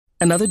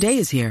Another day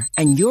is here,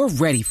 and you're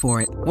ready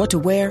for it. What to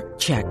wear?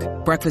 Check.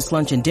 Breakfast,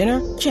 lunch, and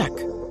dinner? Check.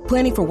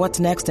 Planning for what's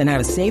next and how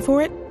to save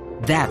for it?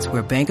 That's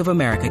where Bank of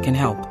America can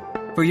help.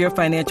 For your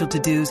financial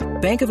to-dos,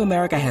 Bank of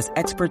America has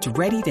experts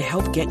ready to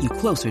help get you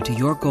closer to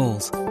your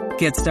goals.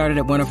 Get started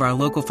at one of our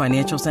local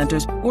financial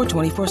centers or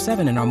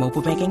 24/7 in our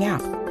mobile banking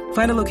app.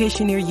 Find a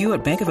location near you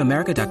at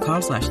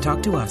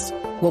bankofamerica.com/talktous.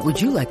 What would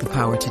you like the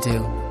power to do?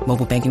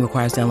 Mobile banking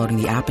requires downloading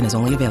the app and is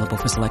only available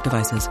for select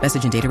devices.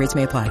 Message and data rates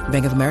may apply.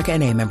 Bank of America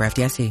NA, member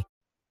FDIC.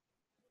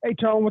 Hey,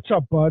 Tom, what's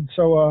up, bud?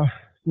 So,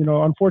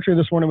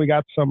 unfortunately this morning we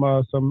got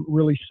some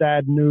really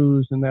sad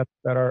news, and that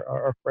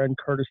our friend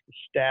Curtis the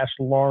Stash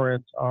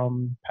Lawrence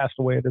passed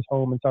away at his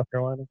home in South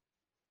Carolina.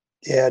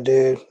 Yeah,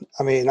 dude.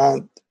 I mean,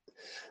 I'm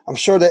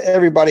sure that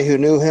everybody who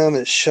knew him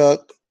is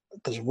shook,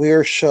 because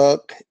we're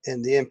shook,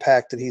 and the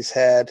impact that he's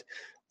had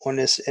on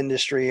this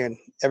industry and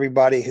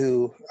everybody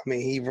who,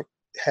 he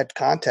had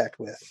contact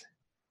with.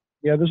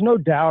 Yeah, there's no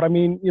doubt. I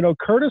mean,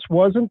 Curtis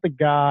wasn't the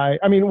guy.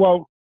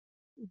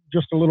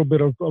 Just a little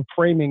bit of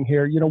framing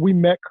here. We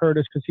met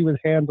Curtis because he was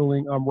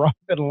handling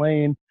Robin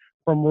Lane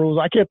from Rules.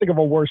 I can't think of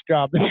a worse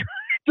job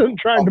than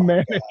trying to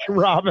manage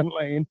Robin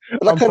Lane.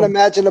 But I couldn't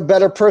imagine a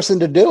better person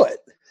to do it.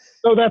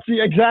 So that's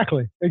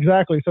exactly.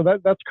 So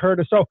that's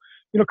Curtis. So,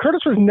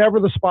 Curtis was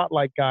never the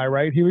spotlight guy,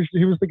 right? He was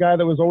the guy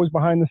that was always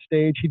behind the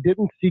stage. He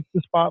didn't seek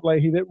the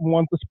spotlight. He didn't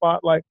want the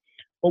spotlight.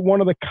 But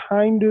one of the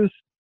kindest,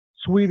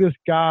 sweetest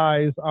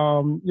guys,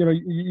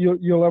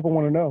 you'll ever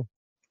want to know.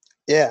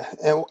 Yeah,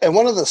 and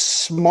one of the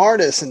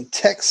smartest and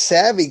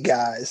tech-savvy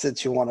guys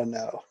that you want to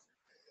know.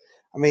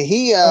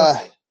 He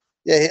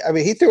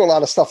threw a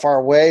lot of stuff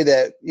our way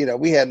that,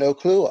 we had no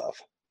clue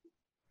of.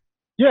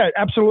 Yeah,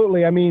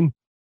 absolutely. It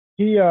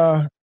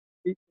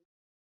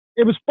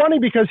was funny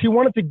because he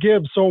wanted to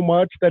give so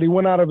much that he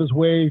went out of his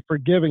way for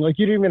giving. Like,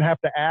 you didn't even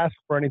have to ask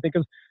for anything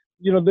because,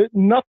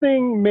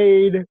 nothing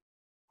made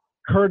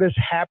Curtis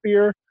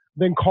happier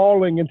than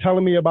calling and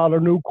telling me about a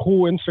new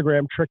cool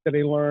Instagram trick that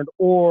he learned,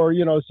 or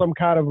some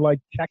kind of like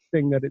tech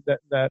thing that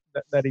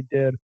he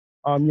did.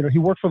 He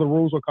worked for the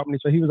Rules company,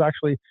 so he was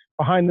actually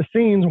behind the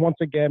scenes once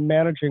again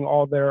managing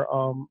all their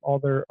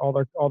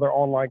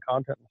online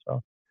content and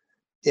stuff.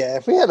 Yeah,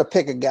 if we had to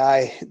pick a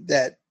guy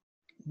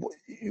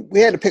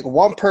we had to pick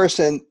one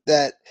person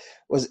that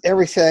was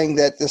everything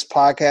that this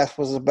podcast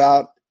was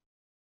about,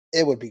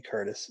 it would be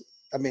Curtis.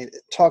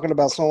 Talking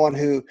about someone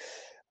who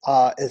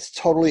is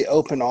totally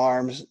open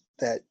arms,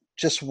 that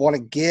just want to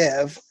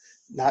give,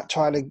 not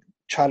try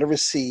to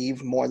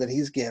receive more than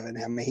he's given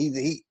him.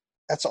 He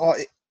that's all.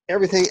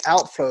 Everything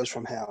outflows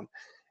from him,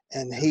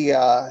 and he's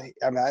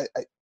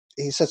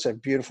such a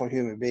beautiful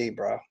human being,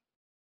 bro.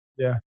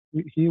 Yeah,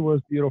 he was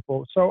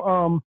beautiful. So,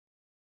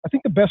 I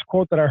think the best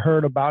quote that I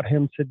heard about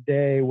him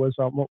today was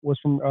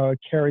from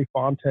Carrie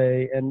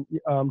Fonte, and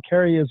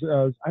Carrie is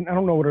I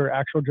don't know what her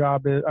actual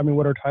job is.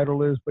 What her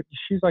title is, but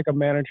she's like a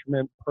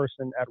management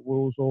person at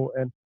Ruzel,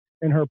 and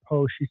in her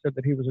post, she said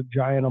that he was a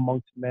giant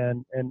amongst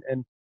men, and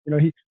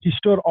he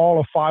stood all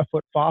of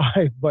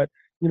 5'5", but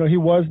he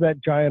was that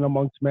giant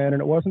amongst men,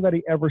 and it wasn't that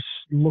he ever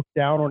looked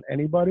down on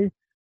anybody,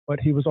 but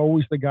he was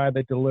always the guy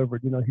that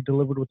delivered. He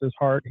delivered with his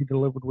heart, he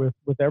delivered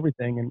with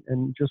everything,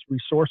 and just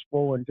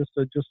resourceful, and just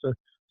a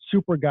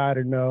super guy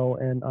to know.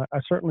 And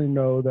I certainly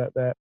know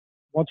that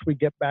once we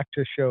get back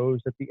to shows,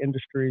 that the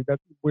industry,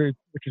 which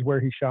is where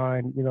he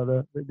shined,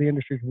 the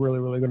industry's really,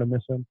 really going to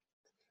miss him.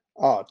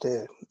 Oh,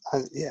 dude.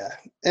 Yeah.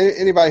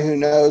 Anybody who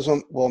knows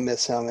him will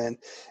miss him.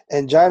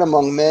 And giant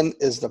among men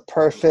is the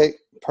perfect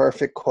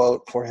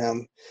quote for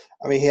him.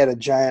 He had a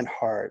giant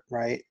heart,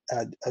 right?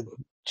 A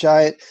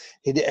giant.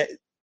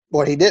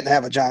 What he didn't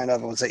have a giant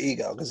of it was the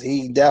ego, because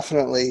he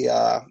definitely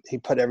he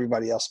put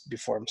everybody else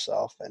before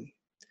himself. And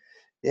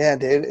yeah,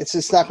 dude, it's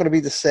just not going to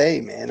be the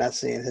same, man. Not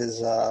seeing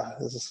his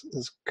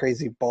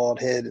crazy bald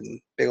head and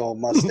big old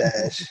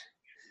mustache.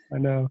 I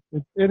know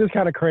it is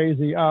kind of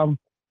crazy.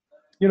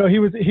 He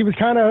was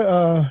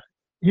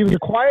a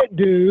quiet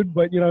dude,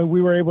 but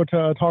we were able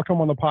to talk to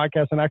him on the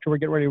podcast, and actually we're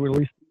getting ready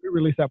to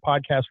release that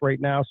podcast right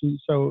now.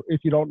 So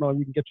if you don't know him,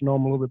 you can get to know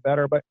him a little bit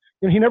better. But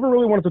he never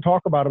really wanted to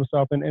talk about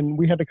himself, and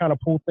we had to kind of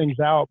pull things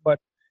out. But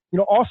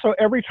also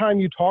every time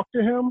you talk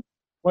to him,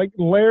 like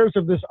layers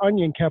of this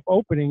onion kept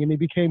opening, and he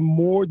became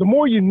more. The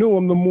more you knew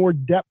him, the more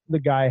depth the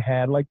guy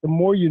had. Like the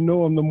more you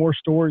knew him, the more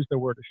stories there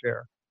were to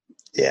share.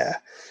 Yeah,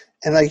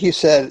 and like you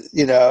said,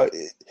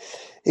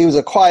 he was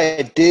a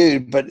quiet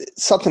dude, but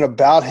something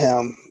about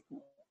him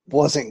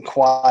wasn't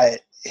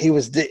quiet.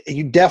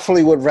 You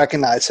definitely would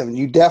recognize him.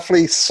 You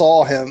definitely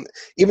saw him,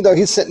 even though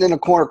he's sitting in a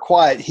corner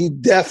quiet. He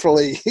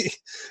definitely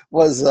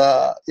was,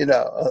 a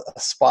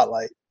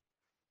spotlight.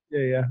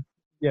 Yeah.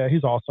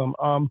 He's awesome.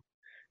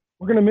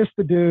 We're gonna miss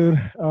the dude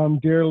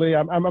dearly.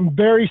 I'm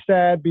very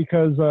sad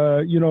because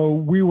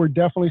we were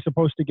definitely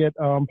supposed to get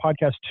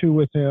podcast 2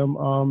 with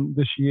him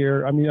this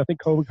year. I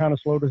think COVID kind of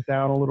slowed us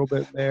down a little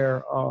bit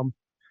there.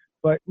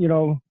 But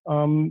you'll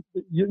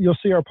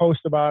see our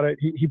post about it.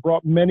 He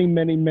brought many.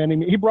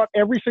 He brought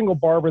every single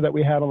barber that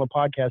we had on the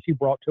podcast. He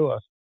brought to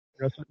us.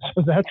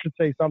 So that should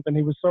say something.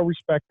 He was so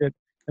respected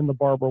in the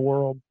barber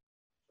world.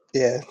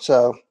 Yeah.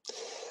 So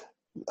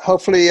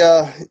hopefully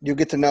you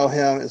get to know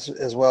him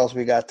as well as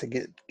we got to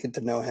get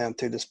to know him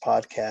through this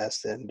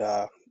podcast. And,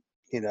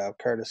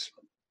 Curtis,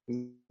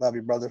 love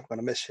you, brother. Going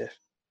to miss you.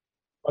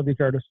 Love you,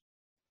 Curtis.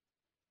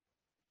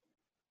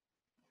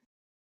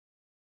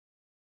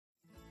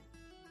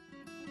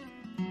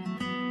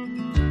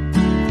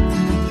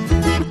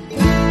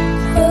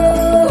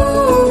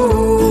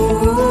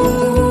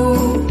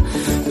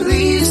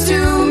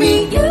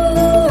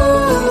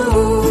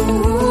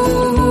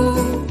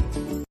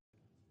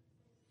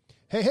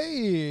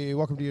 Hey,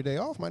 welcome to your day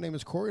off. My name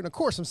is Corey, and of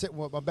course, I'm sitting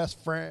with my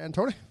best friend,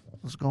 Tony.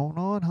 What's going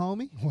on,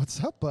 homie?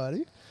 What's up,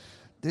 buddy?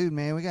 Dude,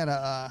 man, we got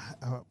a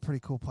pretty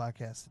cool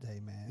podcast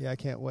today, man. Yeah, I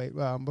can't wait.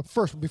 But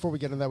first, before we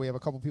get into that, we have a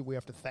couple people we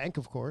have to thank,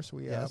 of course.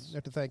 We Yes.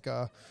 have to thank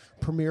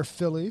Premier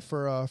Philly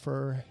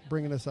for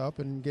bringing us up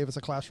and gave us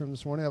a classroom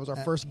this morning. That was our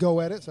first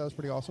go at it, so that was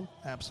pretty awesome.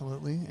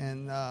 Absolutely.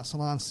 And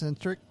Salon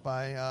Centric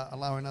by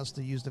allowing us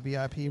to use the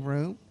VIP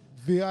room.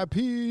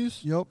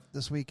 VIPs. Yep.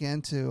 This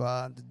weekend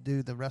to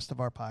do the rest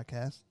of our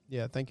podcast.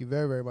 Yeah, thank you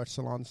very, very much,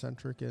 Salon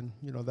Centric, and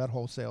that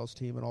whole sales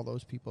team and all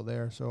those people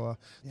there. So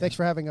thanks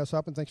for having us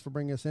up, and thanks for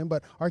bringing us in.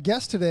 But our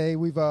guest today,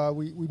 we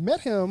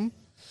met him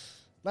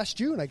last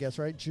June, I guess,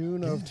 right?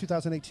 June of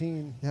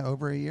 2018. Yeah,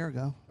 over a year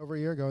ago. Over a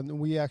year ago, and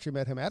we actually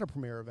met him at a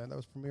Premier event. That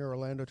was Premier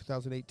Orlando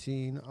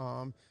 2018.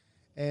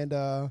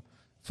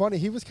 Funny,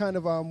 he was kind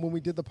of when we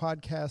did the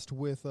podcast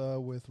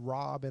with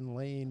Rob and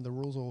Lane, the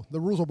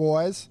Ruzel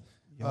boys.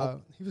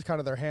 He was kind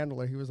of their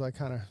handler. He was like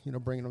kind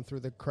of bringing them through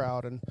the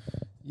crowd. And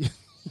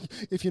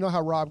if you know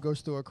how Rob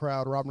goes through a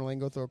crowd, Rob and Lane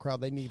go through a crowd,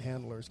 they need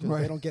handlers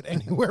because they don't get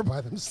anywhere by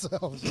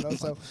themselves.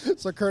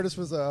 So Curtis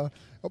was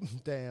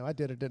damn, I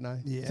did it, didn't I?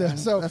 Yeah.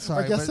 So that's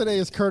our right, guest today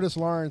is Curtis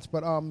Lawrence,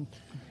 but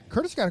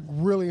Curtis got a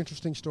really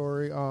interesting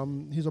story.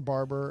 He's a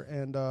barber,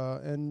 and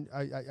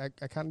I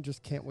kind of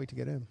just can't wait to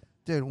get in.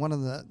 Dude, one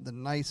of the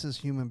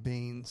nicest human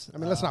beings. I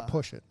mean, let's not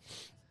push it.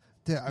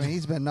 Dude, I mean,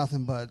 he's been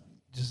nothing but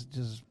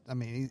just I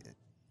mean,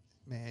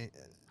 man,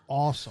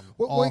 awesome.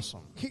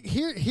 Awesome.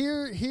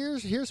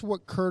 Here's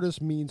what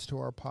Curtis means to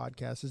our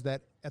podcast is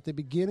that at the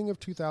beginning of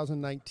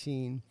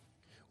 2019,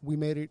 we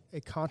made it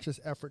a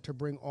conscious effort to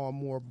bring on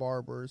more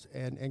barbers,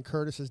 and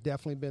Curtis has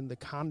definitely been the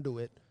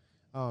conduit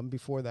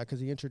before that because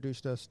he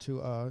introduced us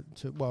to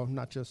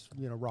not just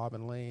Rob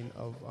and Lane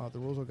of the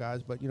Ruzel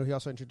guys, but he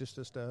also introduced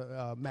us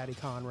to Matty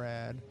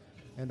Conrad.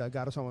 And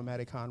got us on with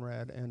Matty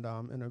Conrad and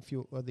a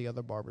few of the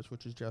other barbers,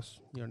 which is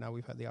just now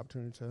we've had the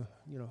opportunity to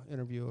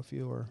interview a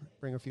few or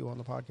bring a few on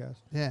the podcast.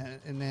 Yeah,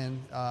 and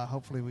then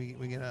hopefully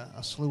we get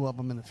a slew of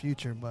them in the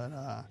future. But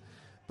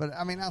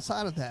I mean,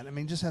 outside of that, I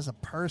mean, just as a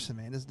person,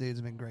 man, this dude's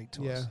been great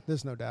to us. Yeah,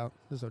 there's no doubt.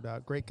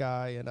 Great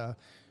guy, and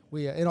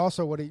and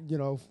also what he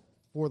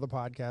for the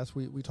podcast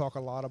we talk a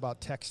lot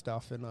about tech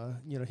stuff, and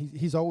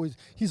he's always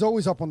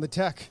up on the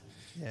tech.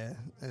 Yeah,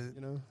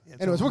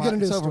 Anyways, we'll get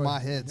into this. It's over my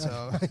head,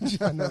 so.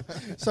 I know.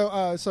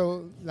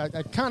 So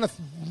I kind of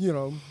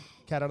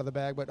cat out of the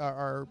bag, but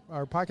our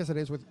podcast today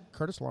is with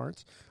Curtis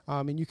Lawrence,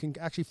 and you can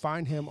actually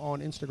find him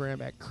on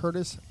Instagram at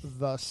Curtis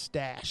the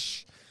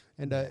Stash.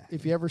 And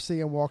if you ever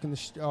see him walking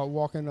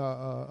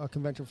a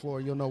convention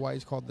floor, you'll know why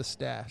he's called the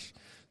Stash.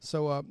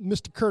 So,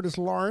 Mr. Curtis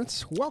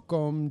Lawrence,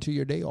 welcome to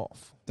your day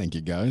off. Thank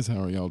you, guys.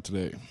 How are y'all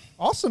today?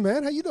 Awesome,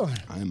 man. How you doing?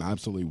 I am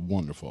absolutely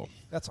wonderful.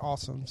 That's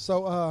awesome.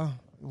 So,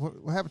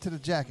 what happened to the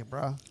jacket,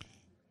 bro?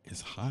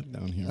 It's hot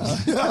down here.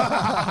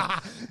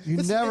 You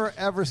never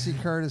ever see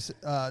Curtis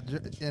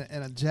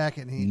in a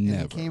jacket. And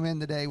he came in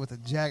today with a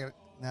jacket.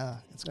 Nah,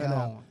 it's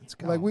gone. It's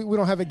gone. Like we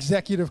don't have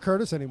executive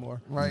Curtis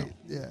anymore. Right?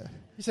 No. Yeah.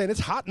 He's saying it's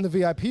hot in the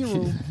VIP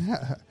room.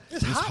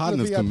 It's hot in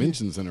this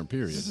convention center,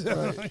 period.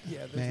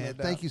 Right. Man,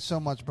 thank you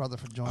so much, brother,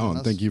 for joining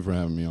us. Thank you for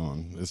having me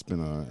on. It's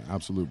been an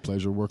absolute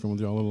pleasure working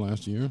with y'all the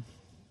last year.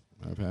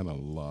 I've had a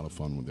lot of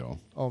fun with y'all.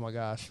 Oh my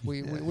gosh,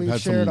 we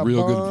had shared some a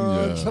real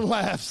bunch good of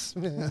laughs,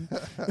 man.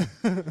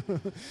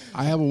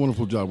 I have a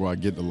wonderful job where I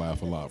get to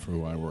laugh a lot for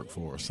who I work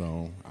for,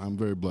 so I'm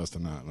very blessed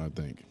in that, I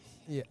think.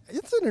 Yeah,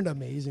 isn't it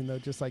amazing though?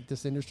 Just like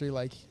this industry,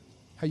 like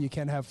how you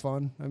can have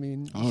fun. I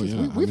mean,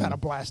 we've had a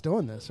blast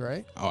doing this,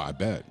 right? Oh, I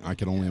bet. I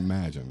can only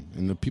imagine.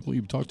 And the people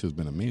you've talked to has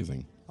been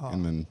amazing. Oh.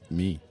 And then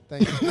me.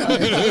 Thank you.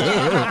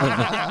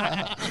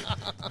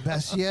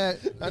 Best yet.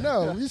 I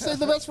know. You saved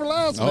the best for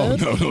last, man.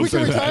 No, we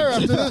can retire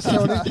after this,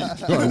 Tony.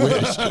 I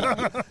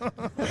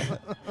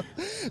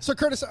wish. So,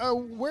 Curtis,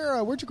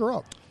 where'd you grow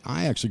up?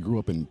 I actually grew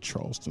up in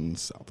Charleston,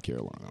 South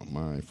Carolina.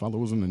 My father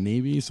was in the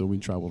Navy, so we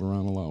traveled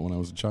around a lot when I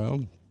was a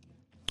child.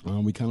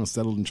 We kind of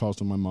settled in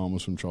Charleston. My mom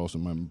was from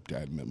Charleston. My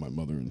dad met my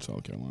mother in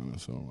South Carolina.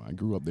 So I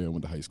grew up there,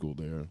 went to high school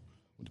there,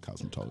 went to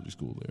cosmetology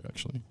school there,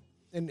 actually.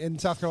 In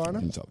South Carolina?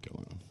 In South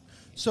Carolina.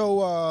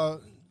 So,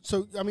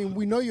 I mean,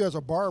 we know you as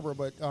a barber,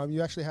 but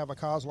you actually have a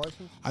cos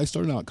license? I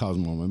started out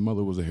Cosmo. My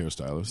mother was a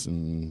hairstylist,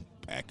 and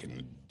back in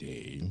the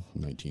day,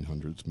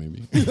 1900s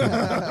maybe.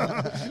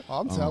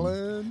 I'm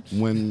telling.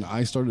 When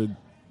I started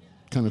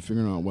kind of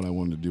figuring out what I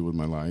wanted to do with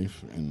my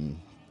life and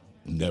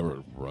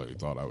never really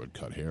thought I would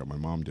cut hair. My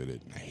mom did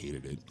it, and I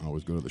hated it. I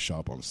always go to the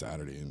shop on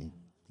Saturday and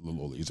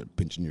little old ladies are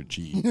pinching your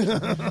cheek.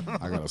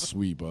 I got to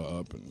sweep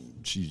up, and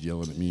she's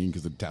yelling at me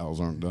because the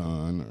towels aren't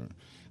done. Or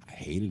I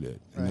hated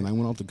it. And then I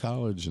went off to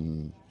college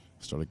and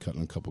started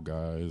cutting a couple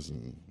guys,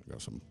 and I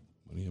got some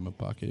money in my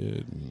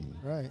pocket,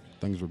 and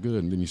things were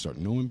good. And then you start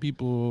knowing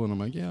people, and I'm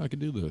like, yeah, I could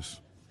do this,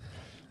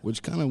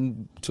 which kind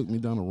of took me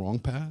down the wrong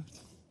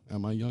path at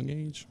my young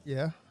age.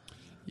 Yeah.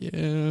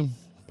 Yeah.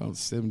 About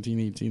 17,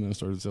 18, I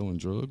started selling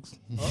drugs.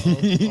 Oh,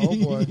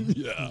 boy.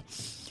 Yeah.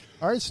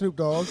 All right, Snoop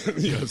Dogg.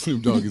 Yeah,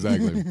 Snoop Dogg,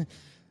 exactly.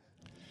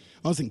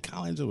 I was in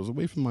college. I was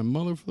away from my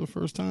mother for the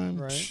first time.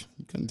 Right.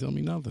 You couldn't tell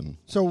me nothing.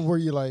 So were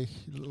you like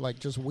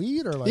just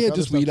weed or like yeah, other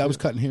just stuff weed. I too? was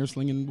cutting hair,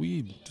 slinging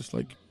weed, just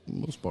like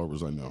most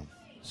barbers I know.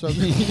 So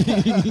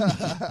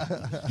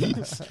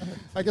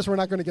I guess we're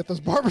not going to get those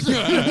barbers. No,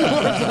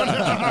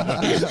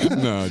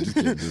 just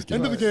kidding.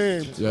 End of the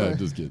game. Yeah,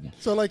 just kidding.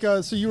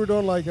 So so you were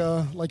doing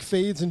like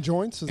fades and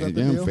joints? Is that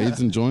the deal?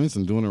 Fades and joints,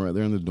 and doing it right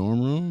there in the dorm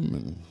room.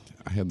 And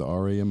I had the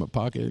RA in my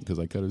pocket because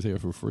I cut his hair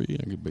for free.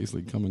 I could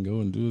basically come and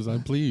go and do as I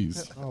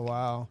pleased. Oh,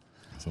 wow.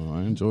 So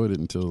I enjoyed it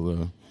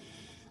until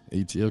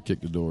ATF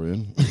kicked the door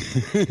in.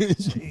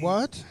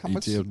 What?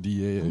 ATF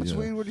DA. How much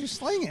weed were you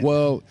slinging?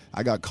 Well,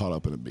 I got caught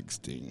up in a big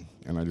sting,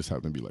 and I just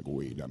happened to be like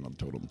way down on the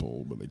totem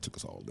pole, but they took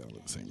us all down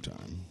at the same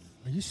time.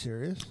 Are you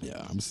serious?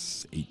 Yeah, I'm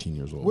 18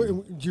 years old. Wait,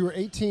 you were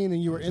 18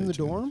 and you were in the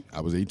dorm?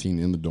 I was 18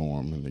 in the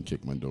dorm, and they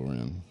kicked my door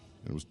in.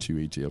 It was 2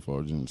 ATF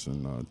agents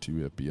and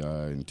 2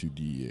 FBI and 2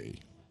 DEA.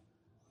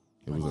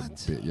 It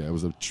was it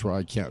was a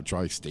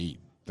tri-state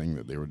thing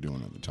that they were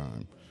doing at the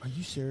time. Are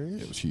you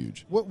serious? It was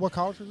huge. What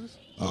college was this?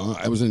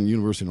 I was in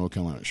University of North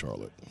Carolina at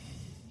Charlotte.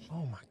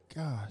 Oh my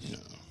gosh, Yeah.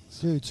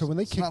 dude! So when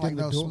they It's kicked not like in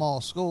the no door, small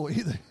school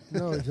either.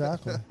 no,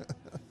 exactly.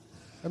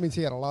 That means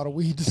he had a lot of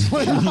weed to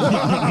sling. And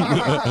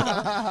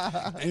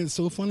it's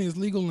so funny, it's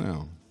legal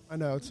now. I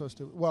know, it's so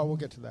stupid. Well, we'll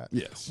get to that.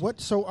 Yes. What?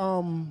 So,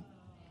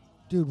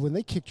 dude, when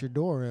they kicked your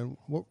door in,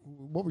 what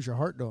was your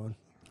heart doing?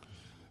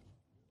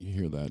 You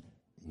hear that?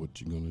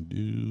 What you gonna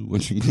do?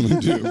 What you gonna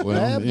do?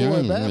 Well, Bad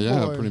boy,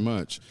 bad boy. Pretty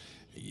much.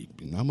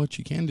 Not much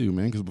you can do,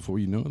 man, because before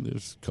you know it,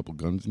 there's a couple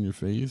guns in your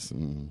face,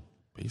 and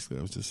basically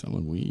I was just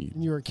selling weed.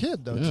 And you were a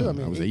kid, though, Yeah, too. I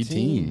mean, was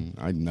 18.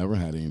 I never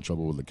had any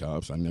trouble with the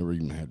cops. I never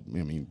even had,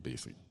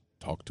 basically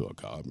talked to a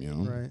cop,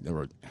 Right.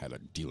 Never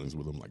had dealings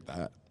with them like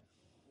that.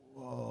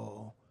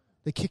 Whoa.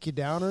 They kick you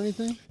down or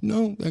anything?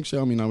 No,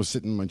 actually, I was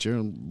sitting in my chair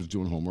and was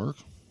doing homework.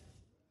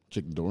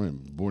 Kicked the door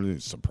in. More than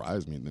it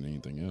surprised me than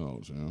anything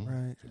else,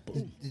 Right.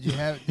 Did you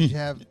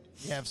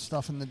have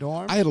stuff in the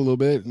dorm? I had a little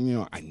bit,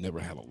 I never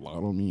had a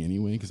lot on me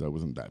anyway because I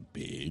wasn't that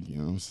big,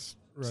 I was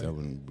just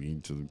selling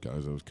weed to the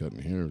guys I was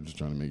cutting hair, just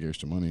trying to make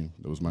extra money.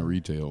 That was my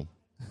retail.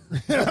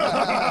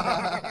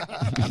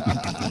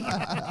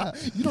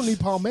 You don't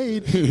need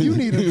pomade. You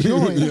need a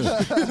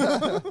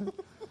joint.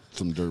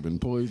 Some Durban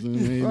Poison,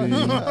 maybe.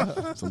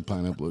 Some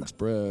Pineapple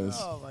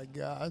Express. Oh, my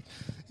God.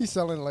 He's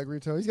selling it like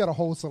retail. He's got a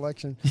whole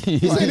selection.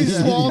 He's in his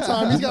small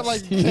time. He's got,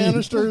 like,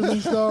 canisters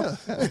and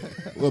stuff.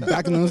 Well,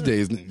 back in those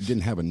days, it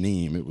didn't have a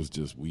name. It was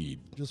just weed.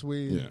 Just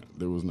weed. Yeah,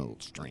 there was no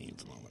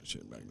strains and all that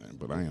shit back then.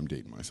 But I am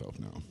dating myself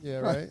now. Yeah,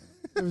 right?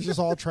 It was just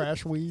all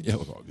trash weed. Yeah,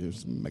 it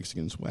was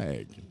Mexican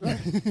swag.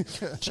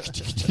 Shake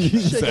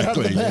it out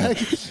of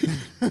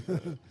the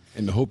bag.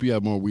 And to hope you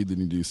have more weed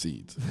than you do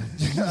seeds.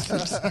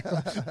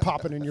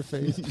 Popping in your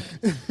face.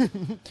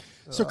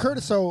 So,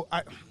 Curtis, so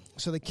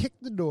they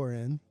kicked the door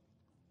in.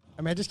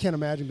 I just can't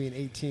imagine being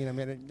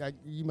 18.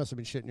 You must have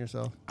been shitting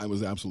yourself. I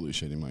was absolutely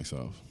shitting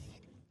myself.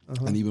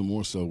 And even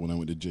more so when I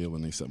went to jail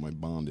and they set my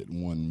bond at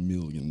 $1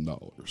 million.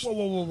 Whoa.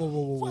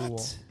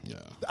 What? Yeah.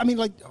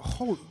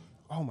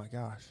 Oh, my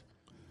gosh.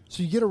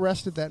 So you get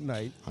arrested that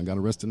night. I got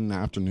arrested in the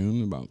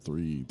afternoon, about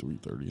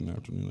 3:30 in the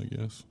afternoon, I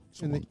guess.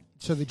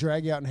 So they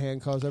drag you out in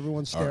handcuffs.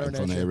 Everyone's staring in front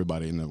at of you.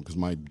 everybody in them because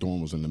my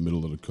dorm was in the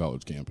middle of the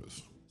college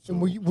campus. So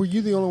And were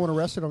you the only one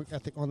arrested on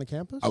the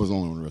campus? I was the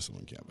only one arrested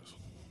on campus.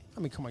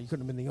 Come on, you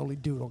couldn't have been the only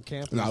dude on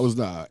campus. And I was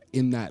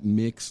in that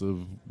mix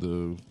of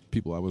the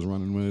people I was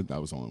running with. I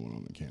was the only one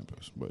on the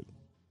campus. But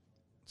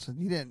So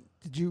you didn't?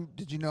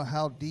 Did you know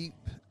how deep?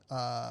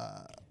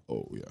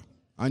 oh yeah,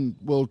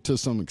 well to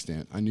some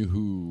extent I knew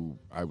who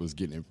I was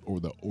getting it, or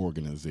the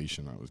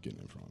organization I was getting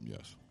it from.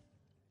 Yes.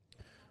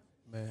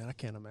 Man, I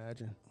can't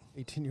imagine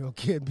 18-year-old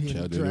kid being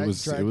Yeah, dude,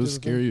 dragged. it was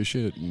scary as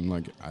shit. And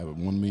like I have a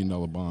 $1 million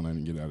bond. I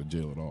didn't get out of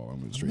jail at all. I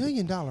went $1 straight.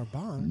 million bond.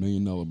 $1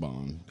 million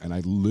bond, and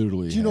I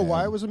literally. Do you know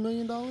why it was $1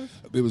 million?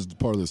 It was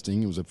part of this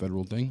thing. It was a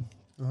federal thing.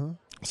 Uh-huh.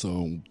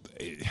 So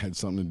it had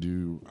something to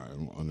do. I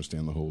don't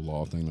understand the whole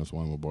law thing. That's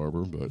why I'm a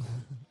barber. But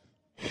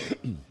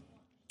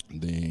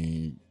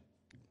they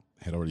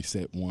had already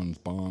set one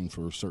bond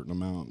for a certain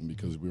amount, and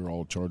because we were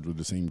all charged with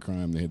the same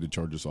crime, they had to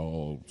charge us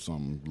all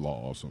some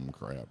law, some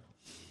crap.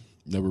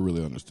 Never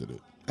really understood it.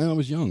 And I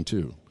was young,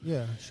 too.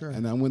 Yeah, sure.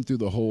 And I went through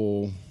the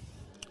whole,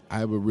 I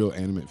have a real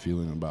animate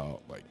feeling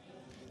about, like,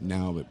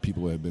 now that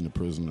people have been to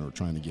prison or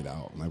trying to get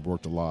out. And I've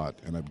worked a lot,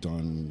 and I've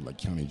done, like,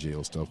 county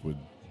jail stuff with,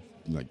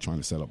 like, trying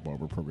to set up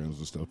barber programs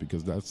and stuff,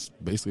 because that's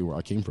basically where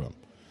I came from.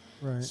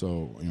 Right.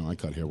 So, I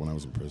cut hair when I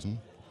was in prison.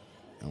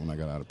 And when I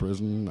got out of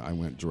prison, I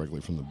went directly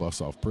from the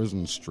bus off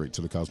prison straight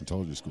to the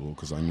cosmetology school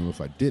because I knew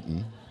if I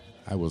didn't,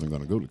 I wasn't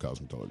going to go to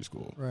cosmetology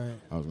school. Right.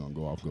 I was going to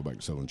go back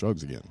to selling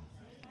drugs again.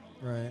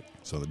 Right.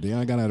 So the day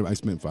I got out of, I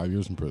spent 5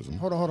 years in prison.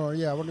 Hold on.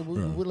 Yeah,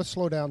 let's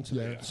slow down to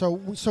there. So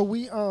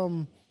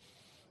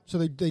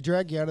they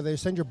drag you out of there. They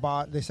set your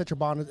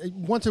bond.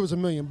 Once it was $1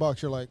 million,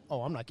 you're like,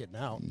 oh, I'm not getting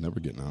out. Never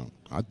getting out.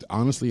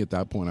 Honestly, at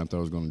that point, I thought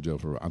I was going to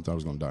jail I thought I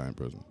was going to die in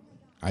prison.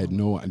 I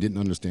didn't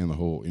understand the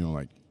whole,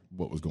 like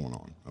what was going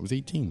on. I was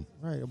 18.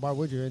 Right. Why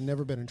would you? I'd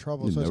never been in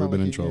trouble. I'd never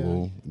been in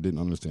trouble. Didn't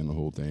understand the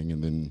whole thing,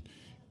 and then.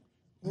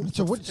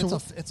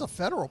 It's a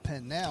federal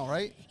pen now,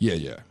 right?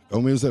 Yeah. I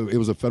mean, it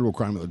was a federal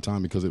crime at the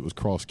time because it was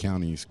cross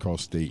counties,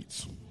 cross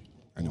states,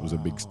 and it was a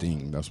big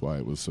sting. That's why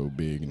it was so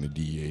big, and the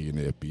DEA and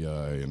the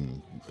FBI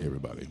and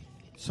everybody.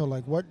 So,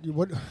 like, what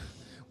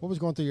was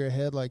going through your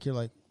head? Like, you're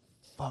like,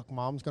 fuck,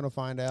 mom's gonna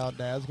find out,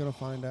 dad's gonna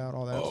find out,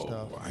 all that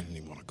stuff. I didn't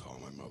even want to call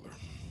my mother.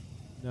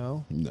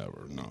 No?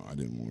 Never. No, I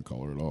didn't want to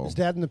call her at all. Is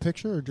dad in the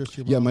picture or just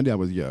your mom? Yeah, my dad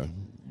was. Yeah,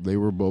 they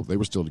were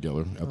still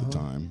together at the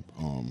time.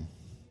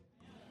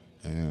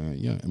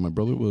 And my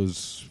brother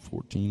was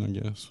 14, I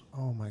guess.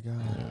 Oh my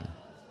God. Yeah.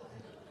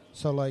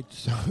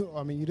 So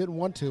I mean, you didn't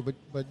want to,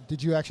 but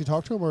did you actually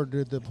talk to him, or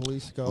did the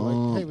police go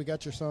like, "Hey, we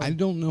got your son"? I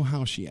don't know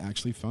how she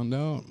actually found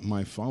out.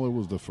 My father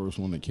was the first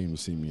one that came to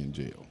see me in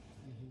jail,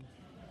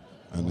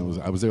 and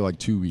I was there like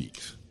 2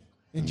 weeks.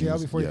 In jail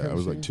before you came? Yeah, I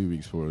was like 2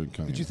 weeks before it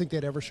came. Did you think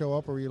they'd ever show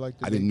up, or were you like?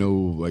 I didn't know,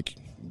 like,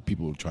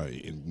 people would try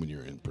when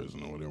you're in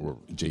prison or whatever, or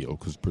jail,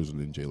 because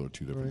prison and jail are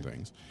two different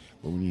things.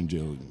 But when you're in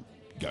jail, you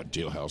got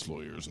jailhouse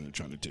lawyers and they're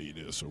trying to tell you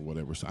this or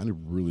whatever. So I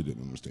really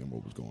didn't understand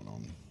what was going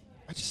on.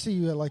 I just see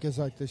you as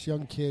like this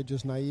young kid,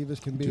 just naive as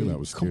can be. Dude, I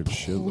was scared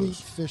complete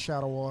shitless. Fish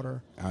out of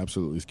water.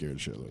 Absolutely scared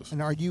shitless.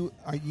 And are you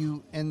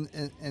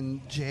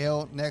in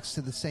jail next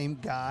to the same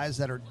guys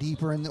that are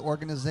deeper in the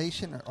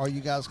organization, or are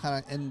you guys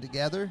kind of in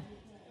together?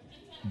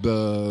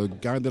 The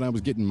guy that I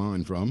was getting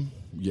mine from,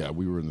 yeah,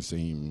 we were in the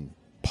same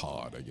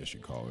pod, I guess you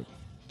call it.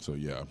 So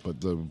yeah,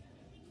 but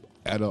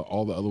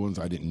all the other ones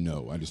I didn't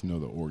know. I just know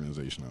the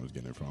organization I was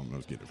getting it from. I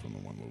was getting it from the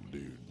one little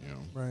dude,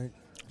 Right.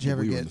 Did you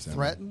ever get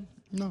threatened?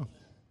 No.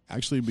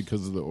 Actually,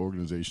 because of the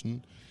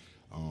organization,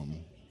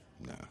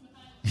 nah.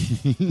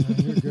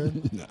 You're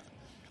good? Nah.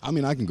 I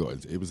mean, I can go.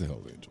 It was the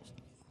Hells Angels.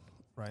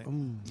 Right.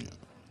 Yeah.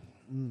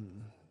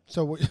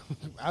 So,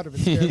 out of it,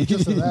 scared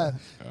just of that.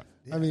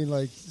 Yeah. I mean,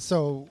 like,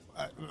 so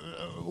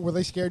were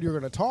they scared you were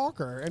going to talk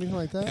or anything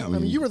like that? Yeah, I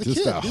mean, you were the just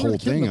kid. That whole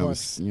thing, I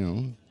was,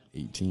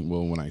 18.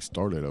 Well, when I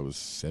started, I was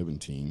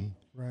 17.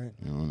 Right.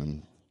 And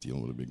I'm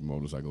dealing with a big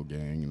motorcycle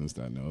gang and this,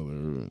 that, and the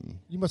other. And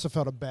you must have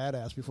felt a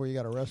badass before you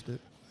got arrested.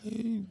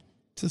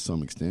 To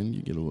some extent,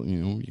 you get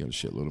you got a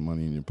shitload of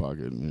money in your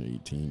pocket, and you're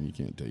 18. You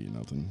can't tell you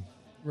nothing.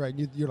 Right.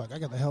 You're like, I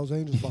got the Hells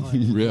Angels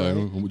behind me. Yeah.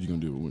 Right? What you gonna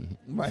do with it?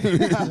 Right.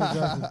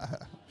 Exactly.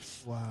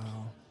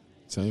 Wow.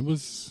 So it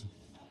was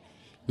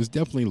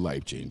definitely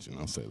life changing.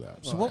 I'll say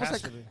that. So what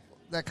was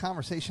that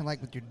conversation like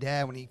with your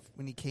dad when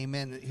he came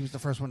in? He was the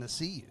first one to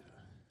see you.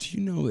 Do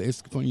you know?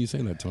 It's funny you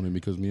say that, Tony,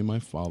 because me and my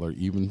father,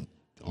 even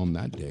on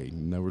that day,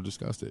 never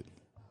discussed it.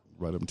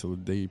 Right up until the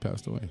day he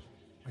passed away.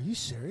 Are you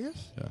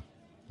serious? Yeah.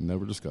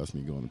 Never discussed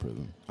me going to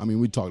prison. I mean,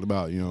 we talked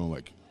about,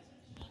 like,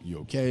 you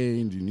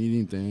okay? Do you need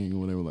anything? Or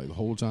whatever. Like, the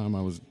whole time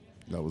that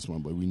was fun.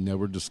 But we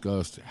never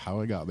discussed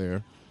how I got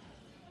there,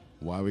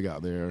 why we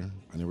got there.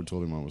 I never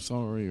told him I was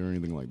sorry or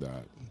anything like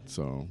that.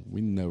 So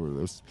we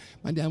never.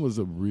 My dad was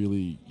a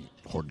really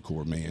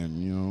hardcore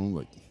man,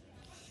 like,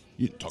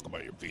 you didn't talk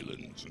about your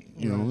feelings.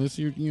 And, that's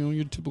your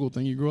typical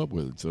thing you grew up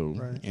with. So,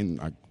 and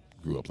I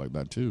grew up like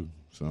that too.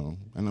 So,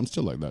 and I'm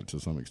still like that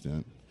to some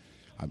extent.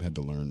 I've had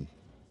to learn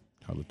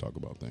how to talk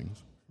about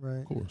things. Right.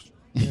 Of course.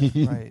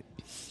 Yeah, right.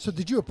 So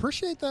did you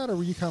appreciate that, or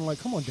were you kind of like,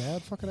 come on,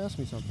 Dad, fucking ask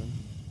me something?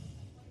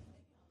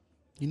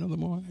 The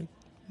more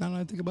now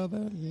that I think about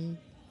that, it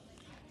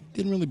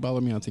didn't really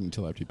bother me, I think,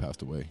 until after he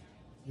passed away.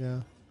 Yeah.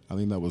 I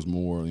think that was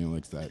more,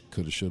 like that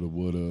coulda, shoulda,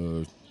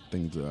 woulda,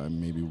 things that I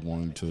maybe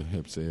wanted to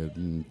have said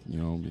and,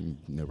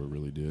 never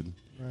really did.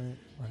 Right.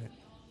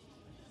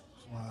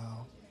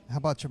 Wow. How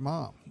about your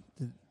mom?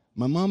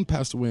 My mom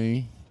passed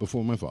away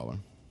before my father.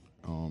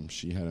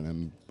 She had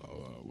an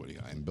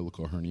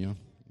umbilical hernia.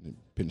 It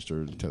pinched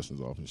her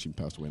intestines off, and she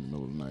passed away in the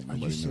middle of the night. Are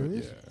you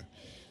serious? Yeah.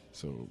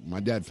 So my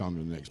dad found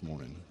her the next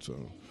morning. So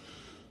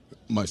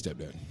my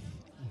stepdad.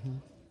 Mm-hmm.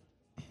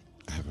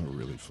 I have a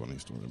really funny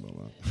story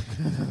about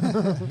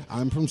that.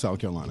 I'm from South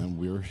Carolina.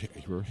 We're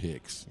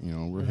Hicks.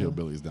 We're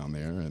hillbillies down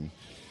there. And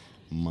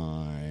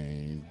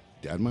my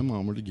dad and my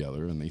mom were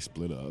together, and they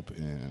split up.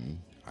 And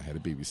I had a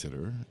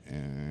babysitter,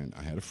 and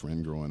I had a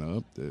friend growing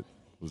up that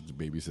was the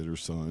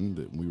babysitter's son,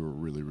 that we were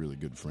really, really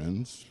good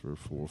friends for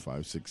 4,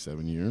 5, 6,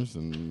 7 years.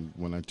 And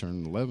when I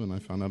turned 11, I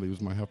found out he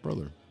was my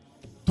half-brother.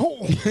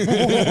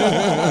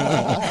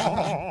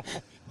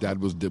 Dad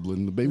was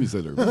dibbling the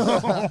babysitter.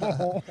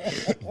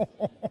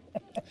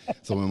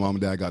 So when mom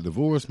and dad got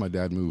divorced, my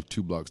dad moved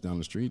 2 blocks down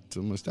the street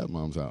to my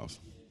stepmom's house.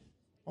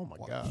 Oh, my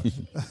gosh.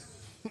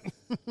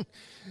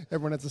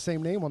 Everyone has the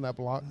same name on that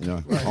block.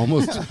 Yeah,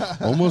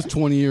 almost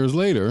 20 years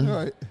later,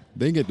 Right.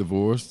 they get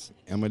divorced,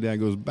 and my dad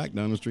goes back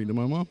down the street to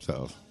my mom's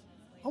house,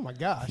 Oh my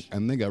gosh.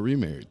 and they got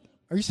remarried.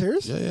 Are you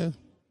serious? Yeah.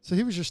 So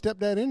he was your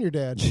stepdad and your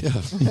dad. Yeah.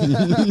 Isn't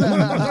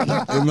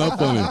that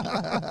funny?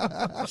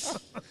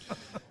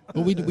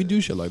 Well, we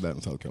do shit like that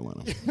in South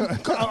Carolina.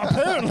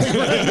 Apparently.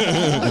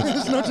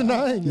 There's no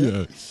denying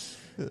it.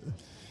 Yeah.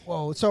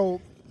 Whoa.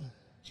 So,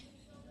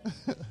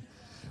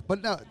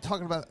 But no,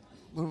 talking about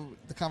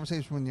the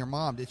conversation with your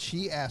mom, did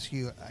she ask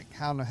you like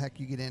how in the heck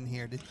you get in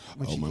here?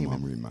 When Oh, she my came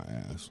mom in? reamed my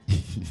ass.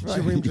 she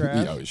reamed your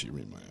ass? Yeah, she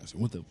reamed my ass.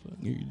 What the fuck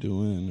are you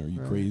doing? Are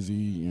you crazy?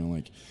 You know,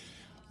 like,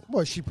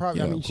 well, she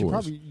probably. Yeah, I mean, of she course.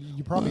 probably.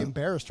 You probably Yeah.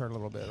 embarrassed her a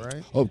little bit,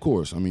 right? oh, of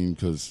course. I mean,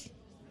 because,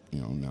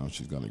 you know, now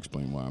she's got to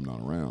explain why I'm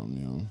not around,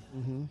 you know.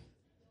 Mm-hmm.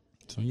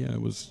 So, yeah,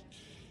 it was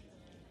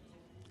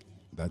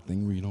that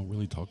thing where you don't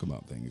really talk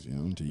about things, you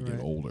know, until you Right.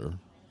 get older.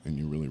 And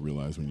you really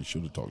realize when you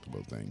should have talked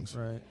about things.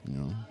 Right. You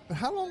know? But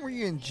how long were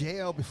you in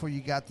jail before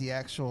you got the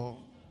actual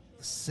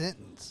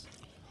sentence?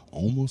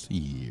 Almost a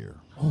year.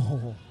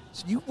 Oh.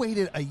 So you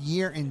waited a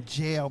year in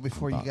jail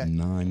before About you got.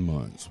 9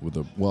 months with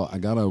I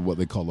got what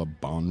they call a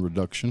bond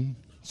reduction.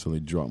 So they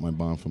dropped my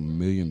bond from $1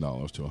 million to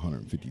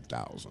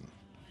 $150,000.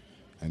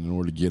 And in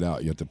order to get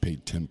out, you have to pay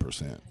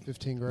 10%.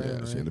 15 grand. Yeah,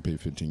 right? so you had to pay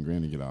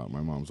 $15,000 to get out.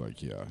 My mom's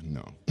like, yeah,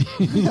 no.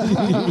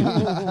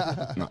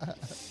 No.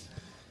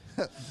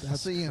 I'll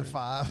see you in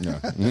 5. Yeah.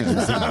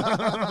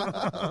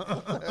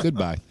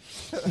 Goodbye.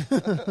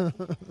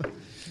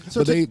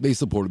 So But they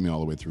supported me all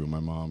the way through. My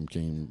mom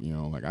came, you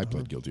know, like I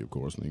pled guilty, of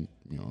course. And they,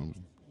 you know,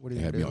 What do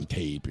they you had do? me on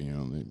tape. You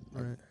know,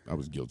 Right. I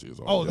was guilty as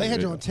all. Oh, they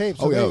had you on tape.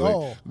 So Oh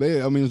yeah, they,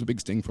 they. I mean, it was a big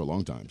sting for a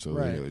long time. So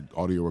Right. they had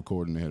audio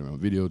recording. They had me on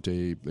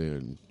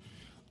videotape.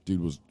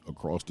 Dude was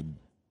across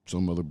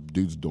some other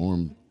dude's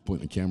dorm,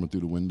 pointing a camera through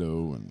the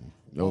window, and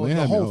Oh, they the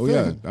had me. whole Oh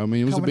yeah, thing. I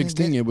mean, it was a Coming big in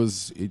sting.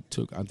 big. It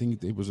took. I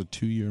think it was a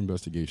 2-year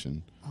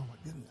investigation. Oh my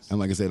goodness. And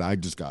like I said, I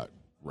just got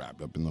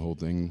wrapped up in the whole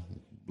thing.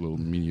 Little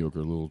mediocre,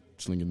 little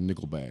slinging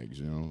nickel bags.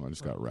 You know, I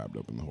just got wrapped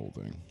up in the whole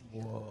thing.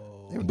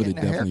 They were But getting it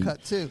a definitely-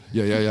 haircut too.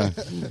 Yeah.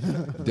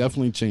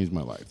 Definitely changed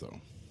my life, though.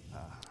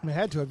 I mean,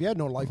 had to have. You had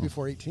no life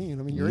before 18.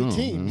 I mean, you're No,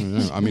 18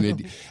 yeah. I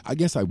mean, I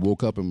guess I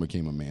woke up and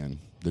became a man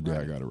the day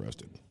I got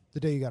arrested. the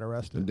day you got The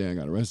arrested. day I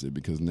got arrested,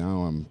 because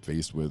now I'm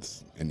faced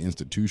with an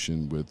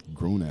institution with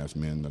grown-ass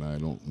men that I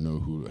don't know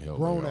who the hell they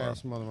Grown are.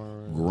 ass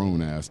motherfucker.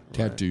 Grown-ass,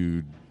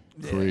 tattooed,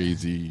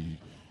 crazy.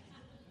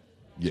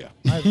 Yeah.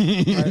 I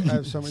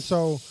have so many.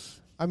 So,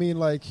 I mean,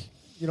 like,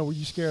 you know, were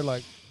you scared,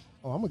 like,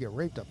 oh, I'm going to get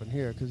raped up in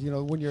here? Because, you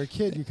know, when you're a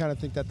kid, you kind of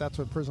think that that's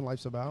what prison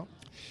life's about.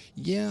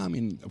 Yeah, I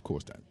mean, of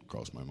course that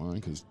crossed my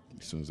mind, because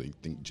as soon as they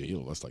think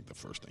jail, that's like the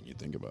first thing you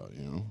think about,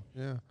 you know?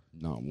 Yeah.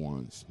 Not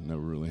once.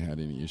 Never really had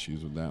any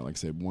issues with that. Like I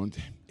said, once,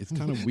 it's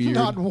kind of weird.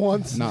 Not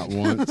once. Not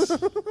once.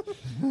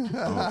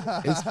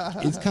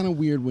 It's kind of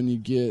weird when you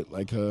get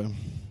like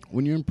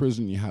when you're in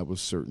prison, you have a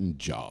certain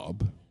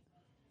job.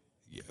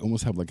 You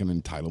almost have like an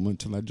entitlement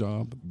to that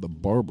job. The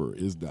barber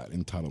is that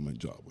entitlement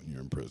job when you're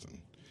in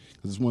prison,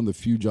 because it's one of the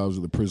few jobs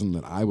of the prison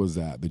that I was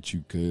at that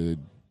you could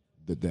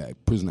that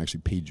prison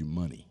actually paid you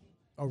money.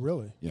 Oh,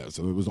 really? Yeah,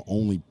 so it was the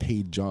only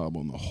paid job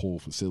on the whole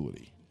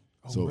facility.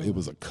 So it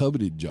was a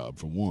coveted job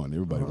for one.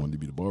 Everybody wanted to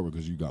be the barber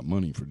because you got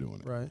money for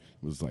doing it. Right. It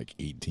was like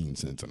 18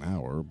 cents an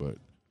hour, but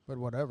But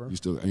whatever. you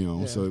still, you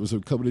know. Yeah. So it was a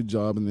coveted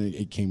job, and then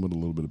it came with a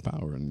little bit of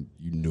power, and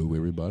you know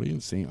everybody.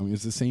 And I mean,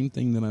 it's the same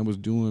thing that I was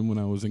doing when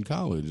I was in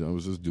college. I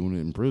was just doing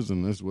it in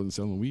prison. I just wasn't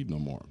selling weed no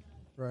more.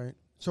 Right.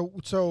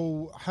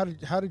 So how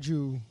did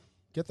you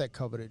get that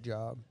coveted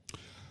job?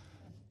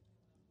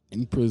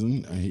 In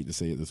prison, I hate to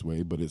say it this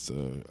way, but it's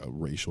a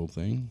racial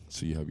thing.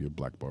 So you have your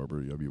black barber,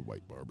 you have your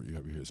white barber, you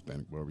have your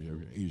Hispanic barber, you have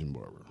your Asian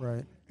barber.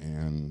 Right.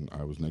 And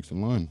I was next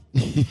in line.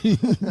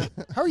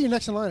 How are you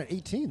next in line at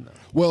 18, though?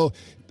 Well,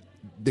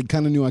 they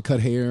kind of knew I cut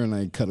hair, and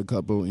I cut a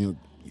couple, you know,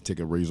 you take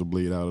a razor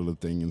blade out of the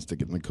thing and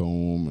stick it in the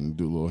comb and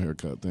do a little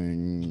haircut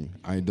thing.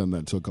 I had done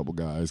that to a couple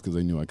guys because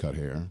they knew I cut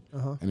hair.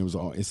 And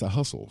it's a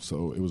hustle.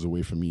 So it was a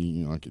way for me,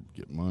 you know, I could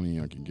get money,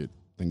 I could get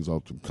things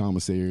off the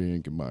commissary,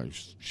 and can buy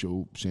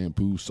soap,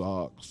 shampoo,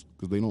 socks,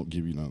 because they don't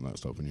give you none of that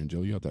stuff when you're in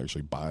jail. You have to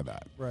actually buy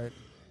that. Right.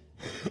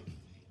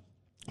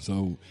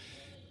 So,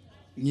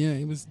 yeah,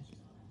 it was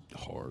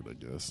hard, I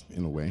guess,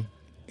 in a way.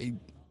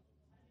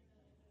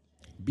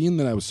 Being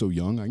that I was so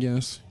young, I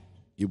guess,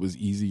 it was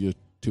easier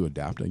to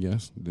adapt, I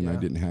guess. Then I Yeah.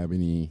 didn't have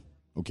any,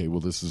 okay, well,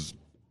 this is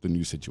the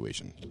new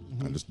situation.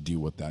 I just deal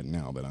with that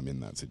now that I'm in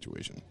that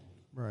situation.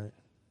 Right.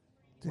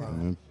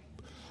 And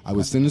I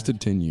was sentenced to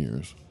 10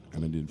 years,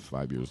 and I did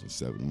 5 years and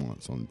 7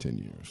 months on 10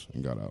 years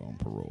and got out on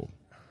parole.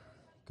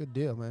 Good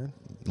deal, man.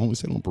 Only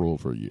stayed on parole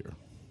for a year.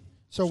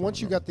 So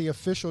once you got the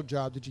official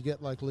job, did you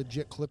get like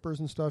legit clippers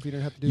and stuff? You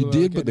didn't have to do. You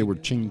did, like, but they any- were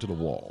chained to the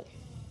wall.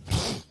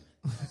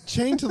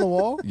 chained to the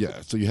wall.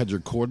 Yeah, so you had your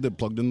cord that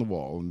plugged in the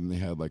wall, and they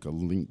had like a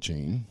link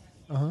chain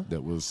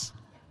that was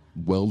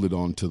welded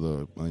onto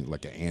the,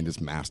 like an Andis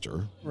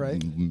Master,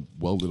 Right.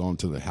 Welded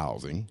onto the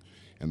housing,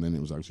 and then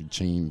it was actually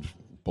chained,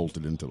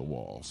 bolted into the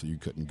wall, so you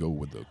couldn't go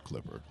with the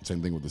clipper.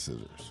 Same thing with the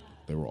scissors.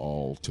 They were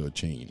all to a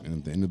chain. And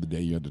at the end of the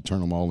day, you had to turn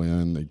them all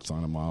in. They'd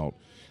sign them out.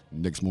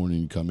 Next morning,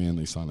 you come in,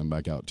 they sign them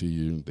back out to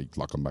you. They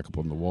lock them back up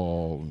on the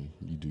wall, and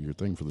you do your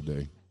thing for the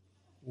day.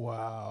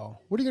 Wow.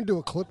 What are you going to do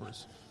with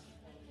clippers?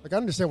 Like, I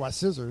understand why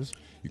scissors.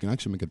 You can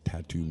actually make a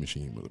tattoo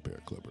machine with a pair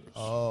of clippers.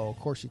 Oh, of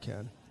course you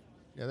can.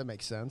 Yeah, that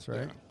makes sense,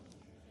 right? Yeah.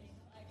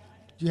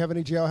 Do you have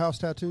any jailhouse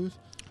tattoos?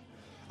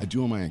 I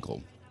do on my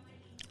ankle.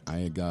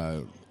 I got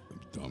a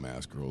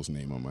dumbass girl's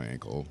name on my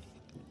ankle.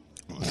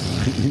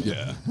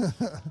 Yeah.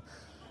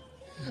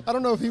 I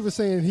don't know if he was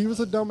saying he was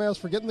a dumbass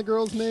for getting the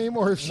girl's name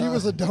or if she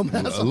was a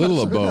dumbass. A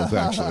little of both,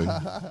 actually.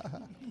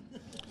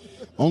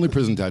 Only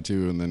prison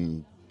tattoo, and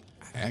then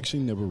I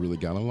actually never really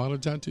got a lot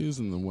of tattoos,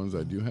 and the ones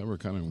I do have are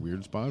kind of in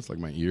weird spots, like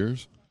my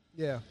ears.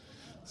 Yeah.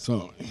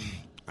 So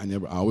I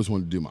always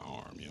wanted to do my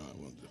arm, I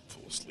wanted the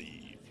full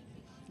sleeve.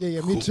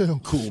 Yeah, me too.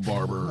 Cool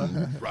barber,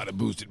 and ride a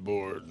boosted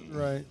board, and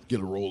Right. get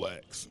a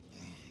Rolex.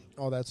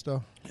 All that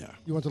stuff. Yeah.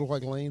 You want to look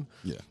like Lane?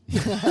 Yeah.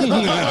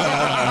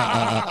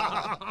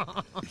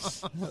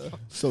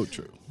 So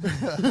true.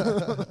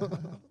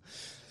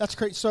 That's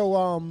great.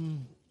 So,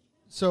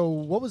 so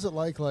what was it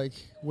like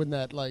when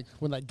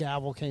that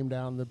gavel came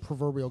down, the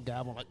proverbial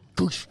gavel, like,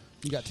 goosh,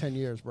 you got 10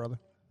 years, brother.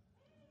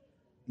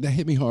 That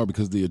hit me hard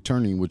because the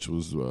attorney, which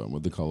was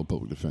what they call a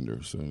public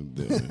defender, so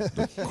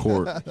the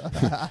court.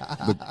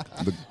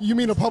 You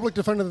mean a public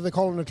defender that they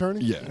call an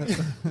attorney?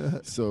 Yeah.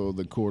 So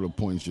the court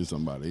appoints you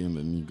somebody, and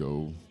then you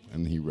go,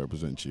 and he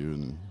represents you,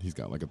 and he's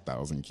got like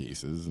 1,000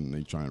 cases, and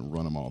they try and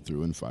run them all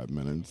through in 5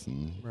 minutes.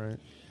 And Right.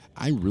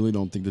 I really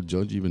don't think the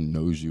judge even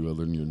knows you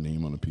other than your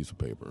name on a piece of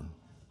paper.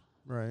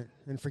 Right.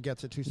 And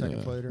forgets it 2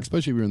 seconds later.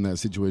 Especially if you're in that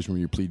situation where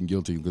you're pleading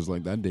guilty, because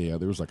like that day,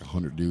 there was like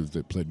 100 dudes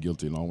that pled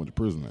guilty and all went to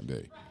prison that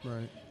day.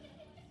 Right.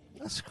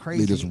 That's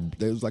crazy. It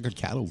was like a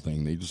cattle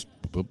thing. They just,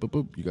 boop, boop,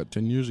 boop. You got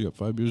 10 years, you got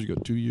 5 years, you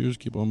got 2 years,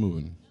 keep on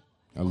moving.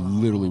 I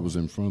literally was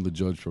in front of the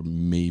judge for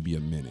maybe a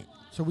minute.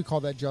 So we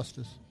call that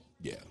justice.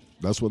 Yeah.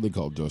 That's what they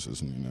call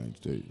justice in the United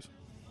States.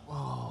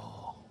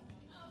 Whoa.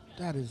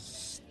 That is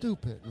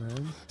stupid,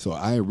 man. So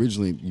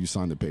you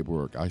signed the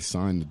paperwork. I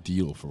signed the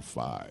deal for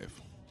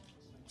 5.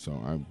 So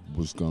I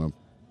was going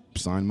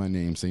to sign my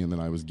name saying that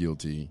I was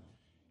guilty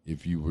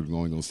if you were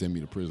going to send me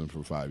to prison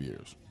for 5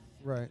 years.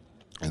 Right.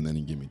 And then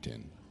he'd give me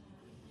 10.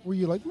 Were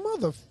you like,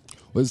 mother?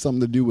 Well, it's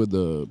something to do with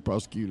the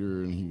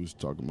prosecutor, and he was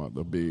talking about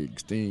the big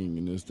sting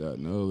and this, that,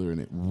 and the other, and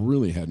it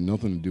really had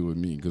nothing to do with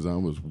me because I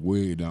was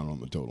way down on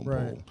the totem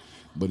pole.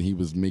 But he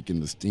was making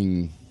the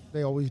sting.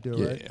 They always do,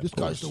 Yeah, right? of This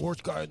guy's course. the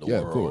worst guy in the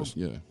Yeah, world. of course,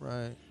 yeah.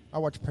 Right. I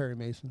watch Perry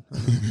Mason.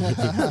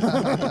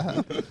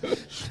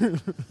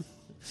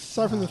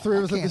 Aside from the three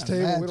of us at this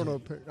table, we don't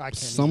know. I can't.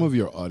 Some of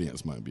your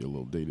audience might be a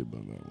little dated by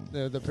that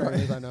one. The Perry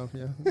Mason, I know.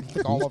 Yeah,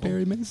 like all of them.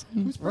 Perry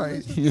Mason?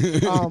 Right.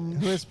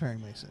 Who is Perry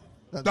Mason?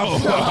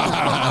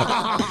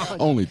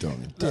 Only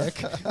Tony.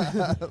 Dick.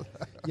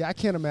 Yeah, I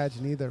can't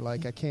imagine either.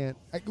 Like, I can't.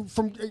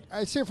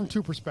 I see it from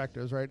 2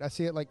 perspectives, right? I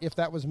see it like if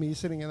that was me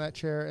sitting in that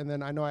chair, and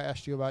then I know I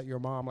asked you about your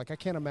mom. Like, I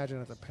can't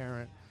imagine as a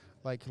parent,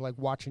 like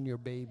watching your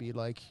baby,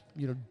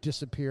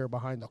 disappear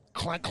behind the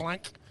clank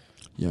clank.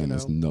 Yeah, and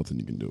there's nothing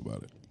you can do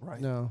about it.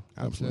 Right. No.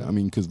 Absolutely. I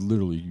mean, because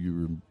literally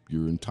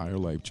your entire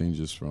life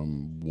changes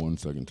from 1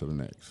 second to the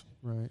next.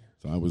 Right.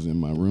 So I was in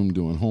my room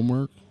doing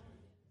homework,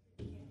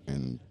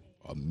 and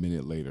a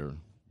minute later,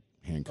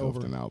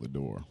 handcuffed and out the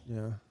door.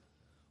 Yeah.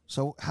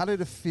 So how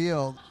did it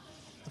feel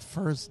the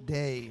first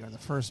day or the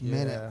first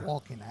minute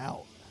walking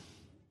out?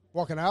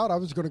 Walking out? I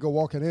was going to go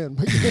walking in,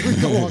 but you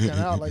didn't go walking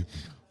out. Like,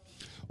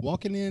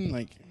 walking in,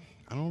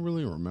 I don't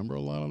really remember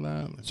a lot of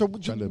that. So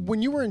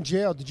when you were in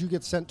jail, did you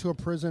get sent to a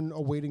prison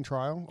awaiting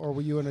trial, or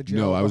were you in a jail?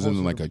 No, I was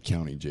in like a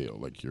county jail,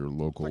 like your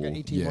local. Like an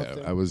 18-month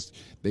thing? I was.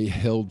 They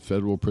held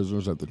federal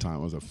prisoners at the time. I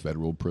was a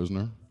federal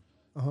prisoner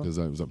because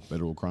it was a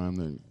federal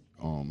crime.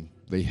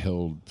 They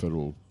held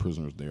federal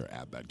prisoners there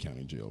at that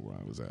county jail where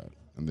I was at.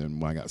 And then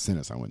when I got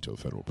sentenced, I went to a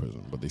federal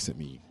prison, but they sent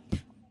me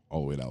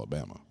all the way to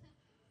Alabama.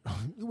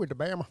 You went to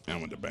Bama. I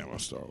went to Bama to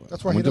start with.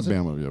 That's why I went to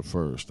Bama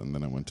first, and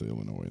then I went to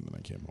Illinois, and then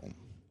I came home.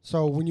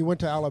 So when you went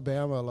to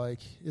Alabama, like,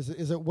 is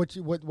it what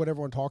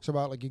everyone talks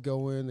about? Like, you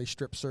go in, they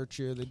strip search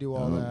you, they do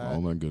all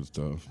that good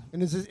stuff.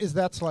 And is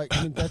that's like,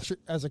 I mean, that's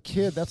as a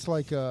kid, that's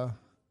like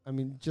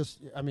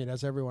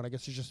as everyone, I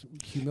guess it's just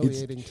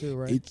humiliating too,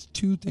 right? It's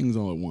 2 things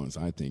all at once.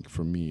 I think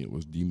for me, it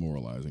was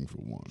demoralizing for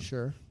one.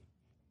 Sure.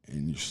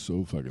 And you're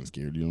so fucking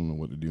scared, you don't know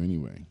what to do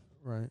anyway.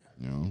 Right.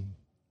 You know,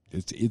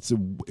 it's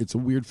a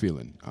weird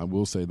feeling. I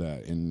will say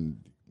that. And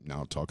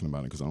now talking about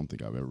it, because I don't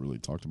think I've ever really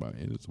talked about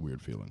it, it's a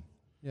weird feeling.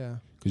 Yeah.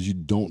 Because you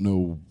don't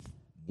know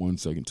 1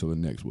 second till the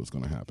next what's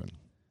going to happen.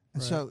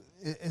 And so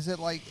is it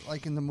like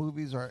in the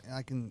movies or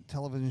like in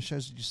television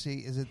shows that you see,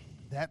 is it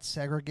that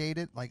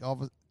segregated? Like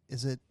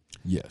is it?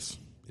 Yes.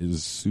 It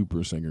is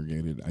super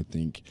segregated. I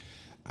think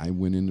I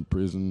went into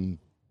prison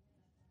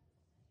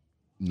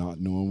not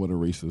knowing what a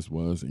racist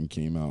was and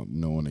came out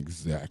knowing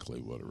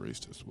exactly what a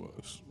racist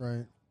was.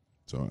 Right.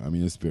 So, I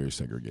mean, it's very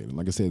segregated.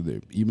 Like I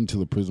said, even to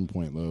the prison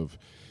point, love,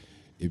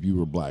 if you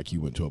were black,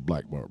 you went to a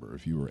black barber.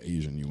 If you were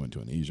Asian, you went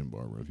to an Asian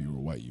barber. If you were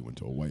white, you went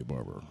to a white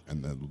barber.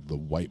 And the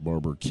white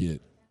barber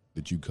kit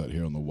that you cut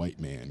hair on the white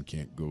man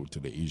can't go to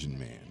the Asian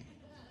man.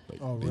 Like,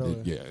 oh,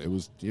 really? Yeah, it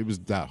was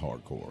that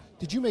hardcore.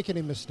 Did you make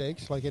any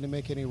mistakes? Like, did you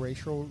make any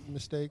racial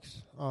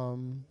mistakes?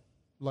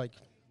 Like,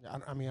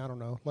 I mean, I don't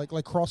know.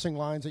 Like crossing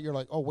lines that you're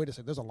like, oh, wait a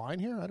second, there's a line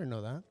here? I didn't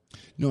know that.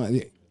 No,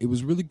 it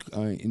was really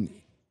in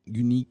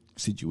unique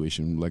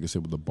situation, like I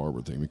said, with the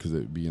barber thing, because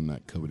it'd be in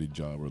that coveted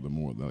job or the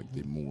more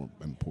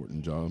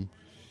important job.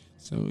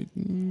 So,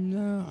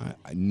 no,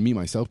 me,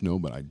 myself, no,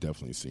 but I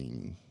definitely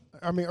seen.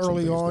 I mean,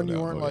 early on, you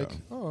weren't like,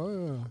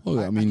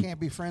 I mean, I can't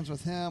be friends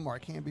with him, or I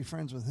can't be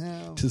friends with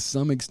him. To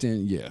some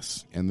extent,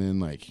 yes. And then,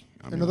 like,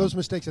 and are those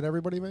mistakes that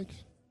everybody makes?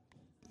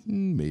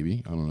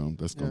 Maybe. I don't know.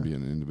 That's going to be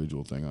an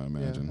individual thing, I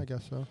imagine. Yeah, I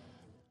guess so.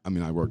 I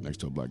mean, I worked next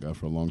to a black guy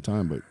for a long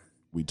time, but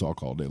we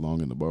talk all day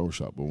long in the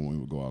barbershop. But when we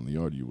would go out in the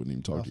yard, you wouldn't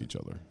even talk to each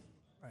other.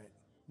 Right.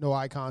 No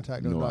eye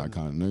contact. No eye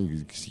contact. No,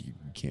 you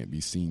can't be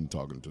seen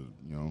talking to,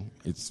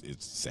 it's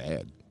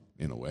sad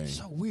in a way.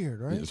 So weird,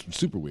 right? Yeah, it's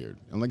super weird.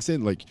 And like I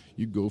said, like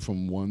you go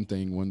from one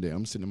thing one day,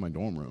 I'm sitting in my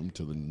dorm room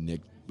to the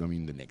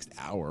next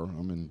hour,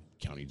 I'm in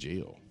county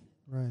jail.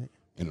 Right.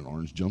 In an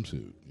orange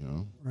jumpsuit,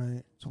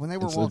 Right. So when they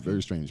were it's a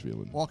very strange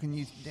feeling. Walking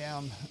you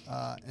down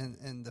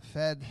in the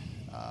Fed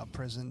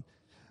prison,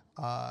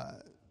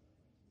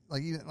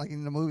 like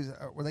in the movies,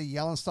 were they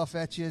yelling stuff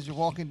at you as you're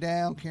walking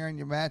down, carrying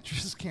your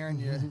mattress,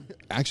 carrying your?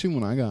 Actually,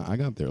 when I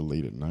got there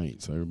late at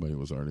night, so everybody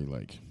was already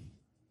like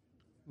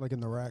in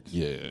the racks.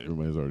 Yeah,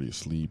 everybody was already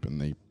asleep, and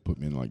they put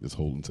me in like this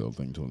holding cell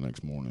thing till the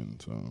next morning.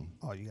 So.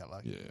 Oh, you got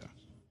lucky.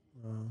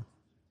 Yeah.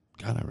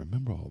 God, I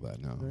remember all that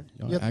now. Right.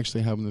 Y'all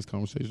actually having this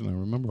conversation, I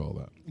remember all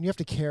that. And you have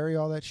to carry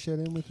all that shit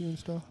in with you and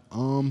stuff?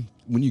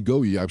 When you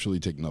go, you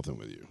actually take nothing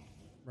with you.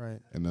 Right.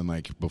 And then,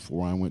 like,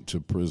 before I went to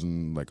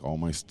prison, like, all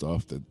my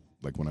stuff that,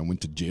 like, when I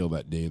went to jail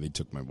that day, they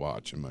took my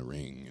watch and my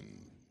ring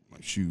and my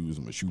shoes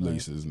and my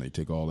shoelaces, and they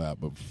take all that.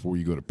 But before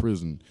you go to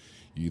prison,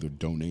 you either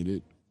donate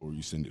it or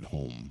you send it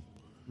home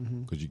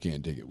because you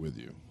can't take it with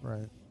you.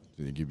 Right.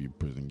 So they give you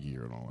prison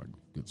gear and all that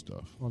good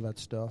stuff. All that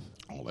stuff.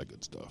 All that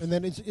good stuff. And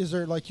then is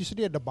there, like you said,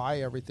 you had to buy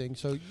everything.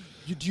 So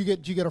do you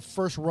get a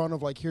first run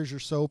of like, here's your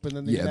soap, and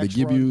then the next next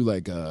they give run? you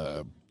like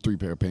 3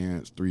 pair of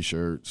pants, 3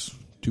 shirts,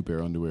 2 pair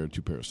of underwear,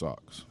 2 pair of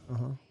socks.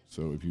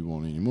 So if you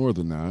want any more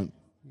than that,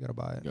 you gotta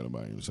buy it. You gotta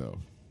buy it yourself.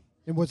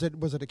 And was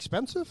it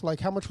expensive? Like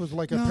how much was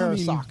like a pair of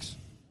socks?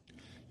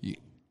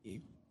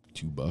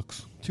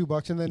 $2.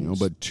 $2, and then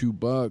but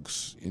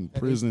 $2 in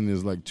prison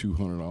is like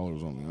 $200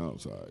 on the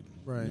outside.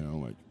 Right.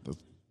 Like that's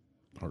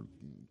hard.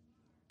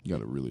 You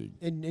got to really.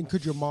 And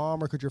could your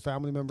mom or could your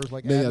family members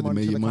like they add had to money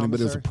make to you the money, but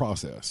commissary? it's a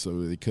process,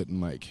 so they couldn't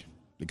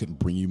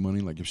bring you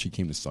money. Like if she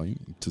came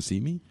to see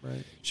me,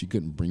 right. She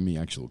couldn't bring me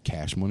actual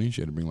cash money.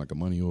 She had to bring like a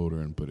money order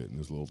and put it in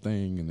this little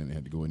thing, and then it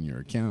had to go in your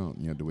account.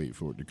 And you had to wait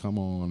for it to come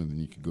on, and then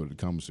you could go to the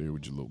commissary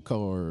with your little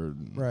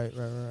card. Right.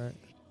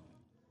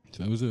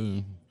 So it was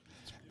a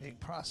big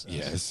process.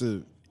 Yeah,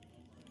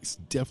 it's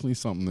definitely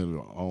something that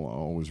I'll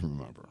always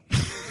remember.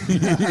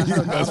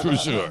 That's for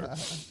sure.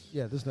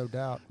 Yeah, there's no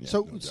doubt. Yeah,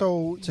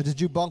 So did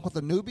you bunk with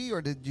a newbie,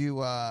 or did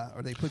you,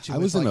 or they put you? I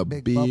was in a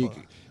big.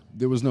 Bubba?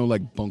 There was no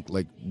like bunk.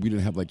 Like we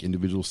didn't have like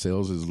individual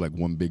cells. It was like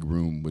one big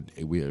room with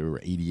there were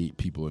 88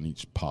 people in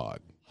each pod.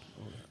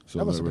 So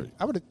I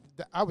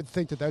would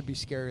think that would be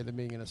scarier than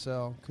being in a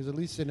cell, because at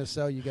least in a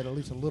cell you get at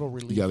least a little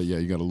relief.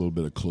 You got a little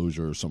bit of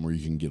closure or somewhere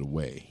you can get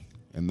away.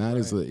 And that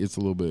is it's a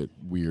little bit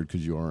weird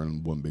because you are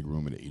in one big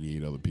room with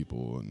 88 other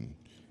people, and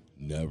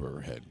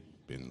never had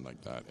been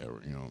like that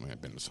ever. Had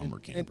been to summer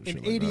camp or shit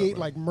and 88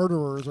 like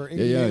murderers or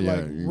 88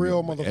 like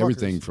real motherfuckers.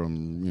 Everything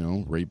from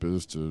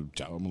rapists to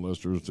child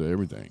molesters to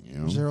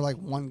everything. Was there like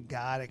one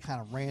guy that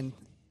kind of ran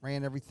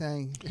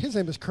everything? His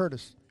name is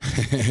Curtis.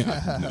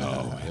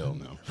 No, hell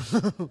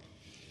no.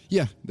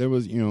 Yeah, there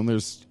was.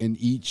 There's in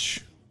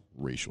each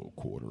racial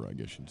quarter, I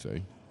guess you'd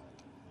say.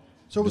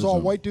 So it was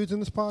all white dudes in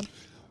this pod?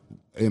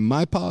 In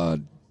my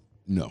pod,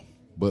 no,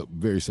 but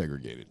very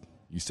segregated.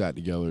 You sat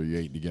together, you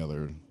ate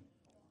together,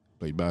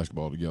 played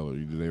basketball together,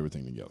 you did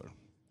everything together.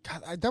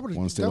 God, that would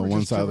one stayed on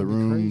one side of the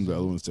room, the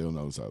other one stayed on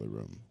the other side of the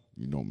room.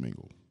 You don't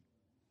mingle.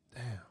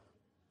 Damn.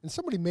 And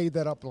somebody made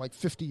that up like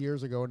 50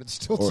 years ago, and it's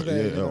still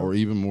today. Yeah, or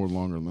even more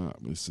longer than that.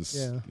 It's just,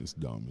 it's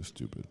dumb, it's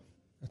stupid.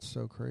 That's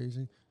so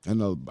crazy. I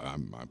know,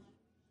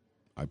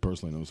 I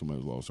personally know somebody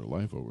who's lost their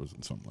life over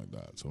something like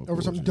that. So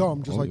over something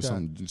dumb, just like that.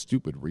 Some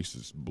stupid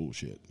racist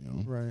bullshit,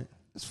 Right.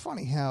 It's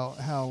funny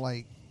how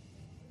like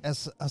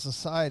as a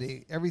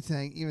society,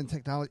 everything, even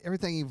technology,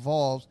 everything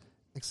evolves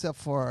except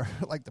for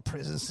like the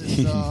prison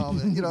system,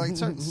 and, like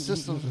certain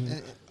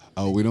systems.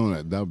 Oh, we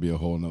don't. That would be a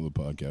whole nother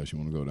podcast. You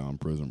want to go down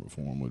prison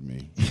reform with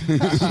me?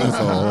 That's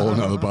a whole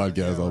nother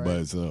podcast all by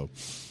itself.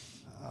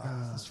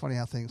 It's funny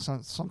how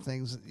some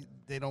things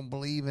they don't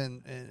believe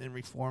in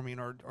reforming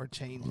or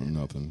changing.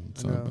 Nothing.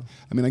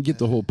 I mean, I get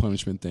the whole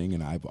punishment thing,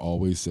 and I've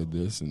always said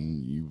this,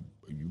 and you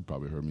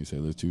probably heard me say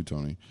this too,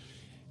 Tony.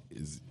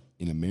 Is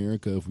in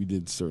America, if we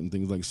did certain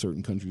things like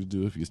certain countries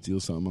do, if you steal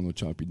something, I'm going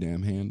to chop your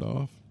damn hand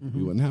off.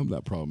 We wouldn't have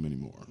that problem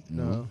anymore. You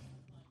know?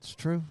 It's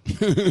true.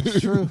 It's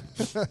true.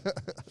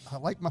 I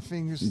like my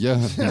fingers. Yeah,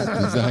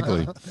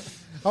 exactly.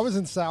 I was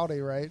in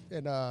Saudi, right?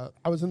 And I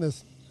was in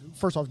this.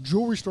 First off,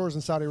 jewelry stores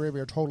in Saudi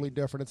Arabia are totally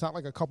different. It's not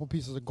like a couple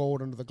pieces of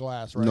gold under the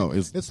glass, right? No,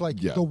 it's like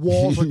the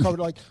walls are covered.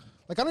 Like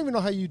I don't even know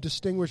how you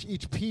distinguish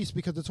each piece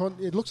because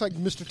it looks like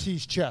Mr.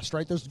 T's chest,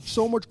 right? There's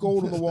so much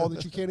gold on the wall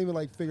that you can't even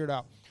like figure it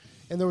out.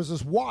 And there was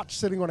this watch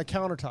sitting on a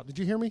countertop. Did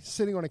you hear me?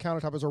 Sitting on a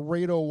countertop is a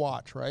Rado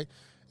watch, right?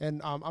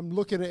 And I'm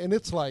looking at it, and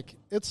it's like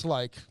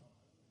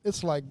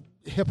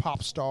hip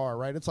hop star,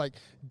 right? It's like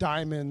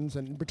diamonds,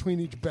 and between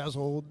each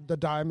bezel, the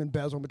diamond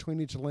bezel between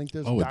each link,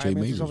 there's diamonds. Jay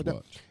Mazur's and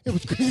watch. It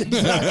was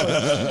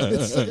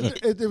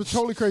exactly. It was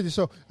totally crazy.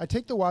 So I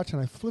take the watch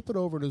and I flip it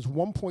over. There's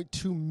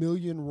 1.2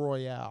 million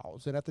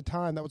royales, and at the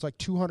time that was like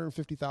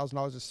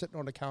 $250,000 just sitting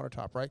on the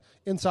countertop, right,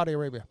 in Saudi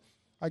Arabia.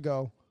 I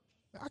go,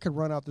 I could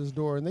run out this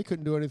door, and they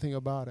couldn't do anything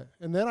about it.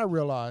 And then I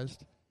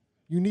realized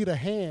you need a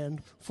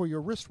hand for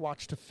your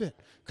wristwatch to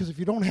fit. Because if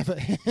you don't have a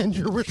hand,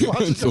 your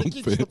wristwatch is going to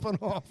keep slipping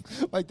off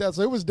like that.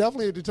 So it was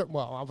definitely a deterrent.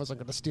 Well, I wasn't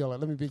going to steal it.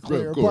 Let me be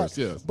clear. Of course,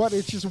 yes. But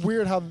it's just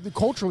weird how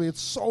culturally it's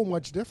so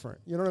much different.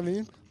 You know what I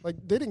mean? Like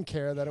they didn't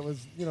care that it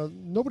was,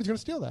 nobody's going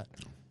to steal that.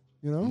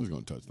 You know? Who's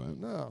going to touch that?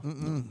 No.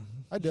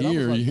 I did.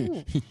 Here, I was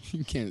like,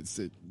 you can't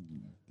sit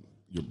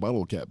your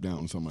bottle cap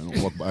down. Somebody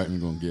don't walk by and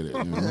going to get it.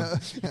 You know?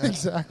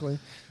 Exactly.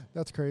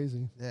 That's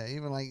crazy. Yeah,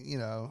 even like,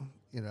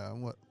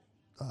 what,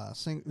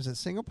 is it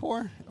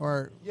Singapore?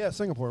 Or yeah,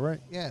 Singapore, right?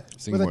 Yeah.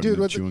 Singapore, with a dude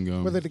with chewing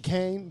gum. With a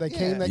cane, they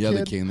cane that yeah, kid.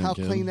 they cane that how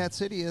kid. clean that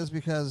city is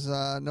because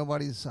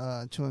nobody's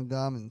chewing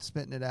gum and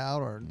spitting it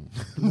out or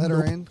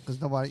littering because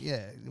nobody,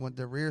 you want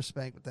the rear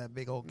spank with that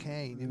big old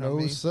cane. You know No, what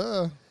I mean?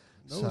 sir.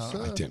 No, So-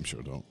 sir. I damn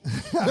sure don't.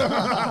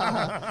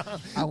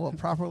 I will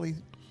properly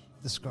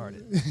discard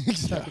it.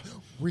 Exactly.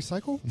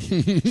 Recycle?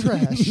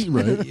 Trash.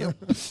 Right. Yep.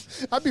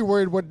 I'd be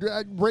worried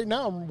right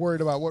now I'm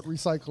worried about what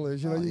recycle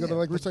is. You go to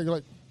like recycle, you're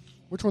like,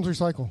 which one's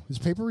recycle? Is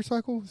paper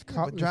recycle? Is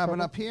But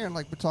driving up here and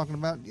like we're talking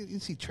about, you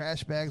see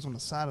trash bags on the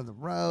side of the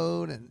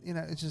road and,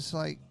 it's just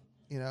like,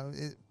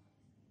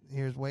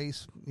 here's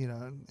waste,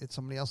 it's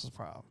somebody else's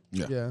problem.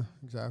 Yeah.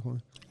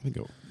 Exactly. I think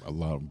a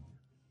lot of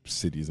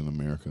cities in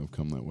America have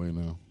come that way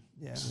now.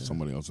 Yeah.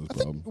 Somebody else's I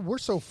problem. think we're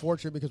so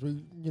fortunate because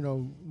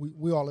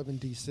we all live in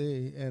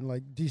D.C. and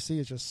like D.C.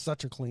 is just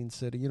such a clean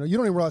city. You don't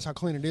even realize how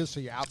clean it is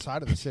till you're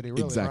outside of the city.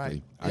 Really, Exactly. Right?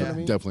 You know I what I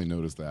mean? definitely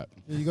noticed that.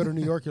 You go to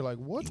New York, you're like,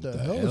 what the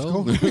hell is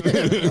hell? going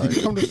on?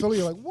 You come to Philly,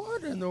 you're like,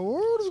 what in the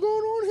world is going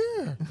on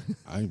here?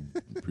 I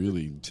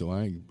really,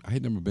 I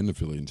had never been to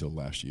Philly until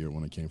last year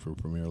when I came for a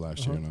premiere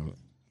last year, and I was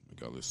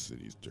like, oh, this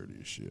city's dirty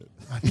as shit.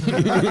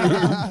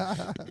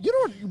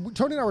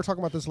 Tony and I were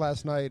talking about this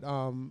last night.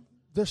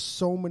 There's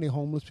so many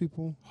homeless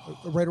people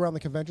right around the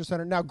convention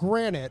center. Now,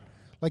 granted,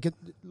 like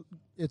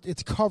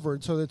it's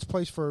covered, so it's a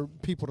place for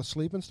people to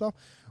sleep and stuff.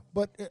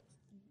 But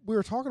we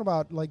were talking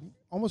about like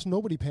almost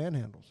nobody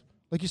panhandles.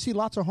 Like you see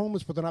lots of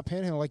homeless, but they're not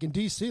panhandling. Like in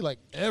D.C., like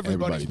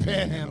everybody's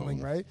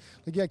panhandling, right?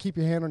 Like keep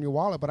your hand on your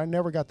wallet. But I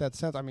never got that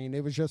sense. I mean,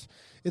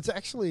 it's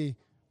actually.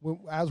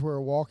 As we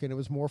were walking, it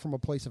was more from a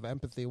place of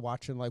empathy,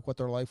 watching like what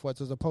their life was,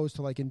 as opposed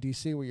to like in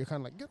DC where you're kind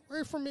of like, get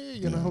away from me,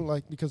 you know,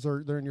 like because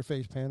they're in your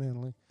face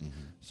panhandling.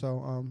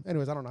 So,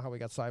 anyways, I don't know how we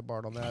got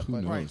sidebarred on that,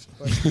 but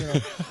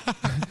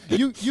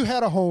you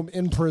had a home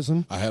in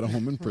prison. I had a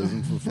home in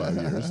prison for 5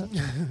 years,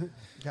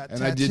 Got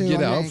and I did tattoo get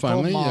on your out ankle,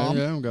 finally. Mom.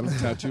 Yeah, I got a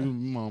tattoo, of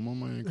mom on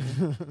my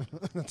ankle.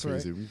 That's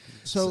Crazy. right.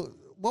 So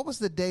what was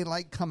the day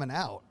like coming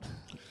out?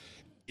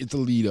 It's a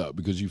lead up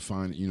because you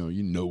find you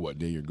know what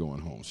day you're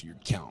going home, so you're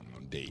counting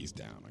on days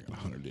down. I got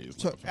 100 days.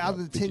 So left. I out got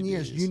of the 50 10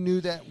 years, days. you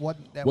knew that what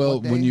Well,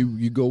 day? when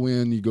you go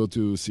in, you go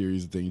through a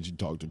series of things. You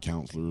talk to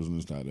counselors and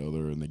this, that, and the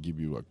other, and they give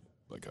you a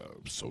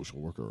social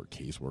worker or a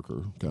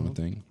caseworker kind of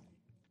thing.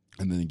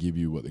 And then they give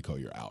you what they call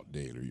your out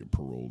date or your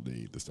parole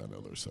date, this, that, and the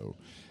other. So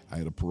I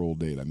had a parole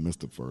date. I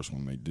missed the first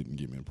one. They didn't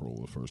give me a parole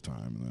the first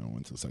time. And then I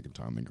went to the second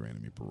time. They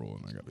granted me parole,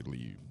 and I got to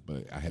leave.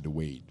 But I had to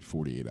wait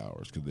 48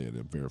 hours because they had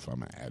to verify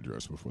my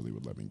address before they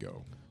would let me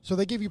go. So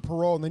they gave you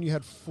parole, and then you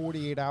had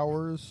 48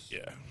 hours. Yeah.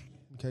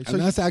 Okay. So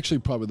And that's actually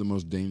probably the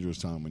most dangerous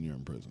time when you're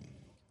in prison.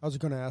 I was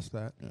going to ask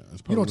that. Yeah, it's You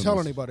probably don't the tell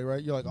most- anybody,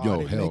 right? You're like, oh, Yo, I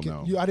didn't hell make it.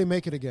 no. I didn't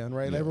make it again,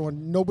 right? Yeah.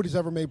 Nobody's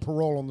ever made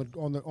parole on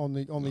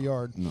the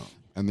yard. No.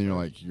 And then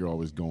you're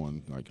always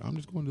going, like, I'm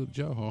just going to the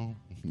jail hall.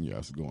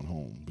 Yes, going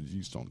home. But you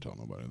just don't tell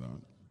nobody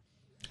that.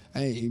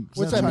 Hey,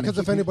 What's that? Because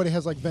if anybody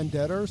has like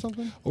vendetta or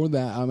something? or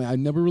that, I mean, I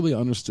never really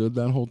understood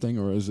that whole thing,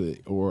 or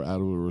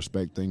out of a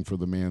respect thing for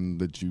the man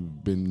that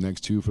you've been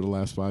next to for the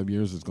last 5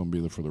 years, it's going to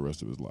be there for the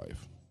rest of his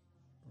life.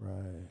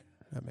 Right.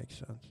 That makes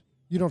sense.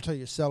 You don't tell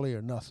your cellie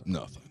or nothing.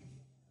 Nothing.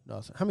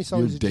 Nothing. How many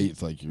Your cellies?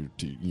 date's like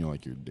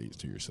like your dates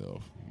to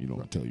yourself. You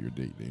don't tell your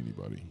date to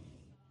anybody.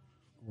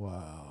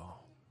 Wow.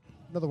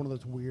 Another one of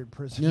those weird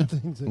prison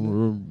things. Isn't it?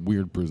 Or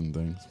weird prison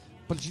things.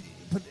 But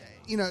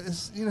you know,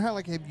 you know how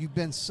like have you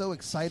been so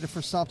excited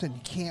for something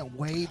you can't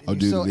wait? And Oh, you're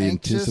dude, so the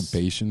anxious.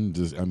 anticipation.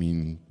 I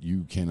mean,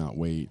 you cannot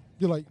wait.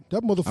 You're like,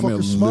 that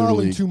motherfucker's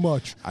literally- smiling too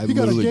much. I He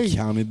got a literally date.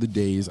 counted the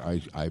days. I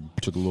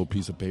took a little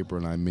piece of paper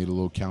and I made a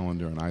little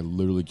calendar, and I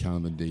literally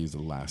counted the days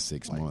of the last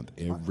 6 months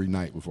every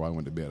night before I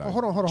went to bed. Oh,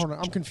 hold on.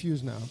 I'm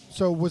confused now.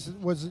 So was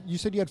you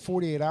said you had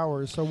 48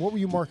 hours? So what were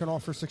you marking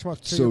off for 6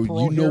 months? So your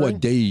parole you know hearing? what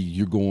day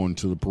you're going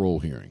to the parole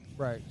hearing.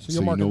 Right. So So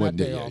you're you marking know that what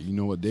day day. off. You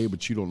know what day,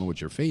 but you don't know what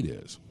your fate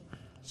is.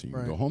 So you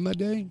can go home that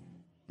day,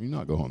 or you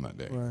not go home that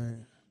day. Right.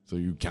 So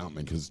you count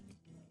me because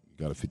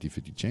you got a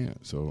 50-50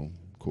 chance. So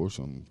of course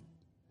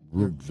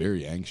we're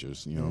very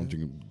anxious. You know, I'm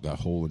thinking that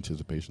whole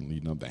anticipation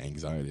leading up, the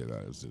anxiety of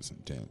that is just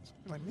intense.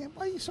 You're like, man,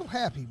 why are you so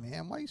happy,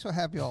 man? Why are you so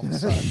happy all of a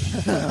sudden?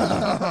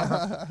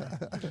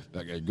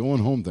 That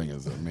going home thing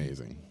is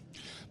amazing.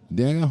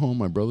 Then I got home.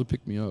 My brother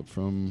picked me up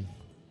from.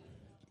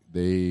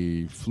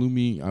 They flew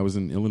me. I was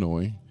in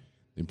Illinois.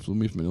 They flew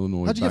me from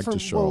Illinois How'd you back get from to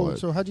Charlotte.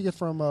 So how'd you get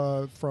from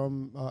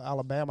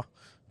Alabama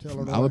to From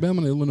Illinois?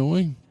 Alabama to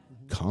Illinois,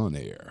 Con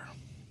Air.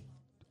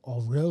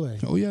 Oh, really?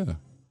 Oh yeah,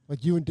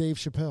 Like you and Dave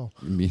Chappelle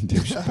me and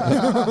Dave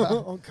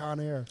Chappelle on Con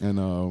Air.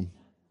 and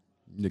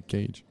Nick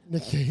Cage.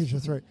 Nick Cage,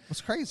 that's right.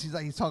 What's crazy is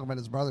like he's talking about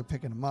his brother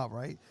picking him up,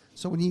 right?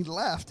 So when he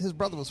left, his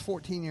brother was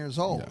 14 years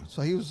old. Yeah.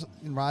 So he was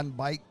riding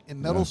bike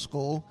in middle Yeah.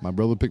 school. My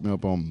brother picked me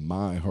up on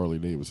my Harley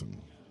Davidson.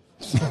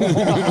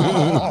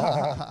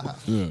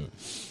 Yeah.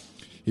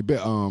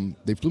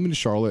 They flew me to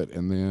Charlotte,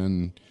 and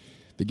then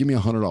they give me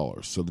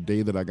 $100. So the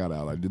day that I got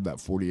out, I did that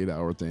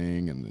 48-hour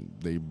thing, and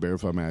they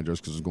verified my address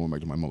because I was going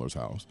back to my mother's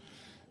house.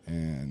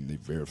 And they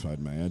verified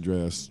my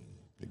address.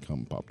 They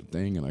come pop the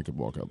thing, and I could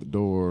walk out the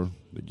door.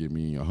 They give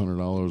me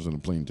 $100 and a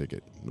plane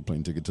ticket. The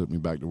plane ticket took me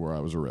back to where I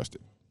was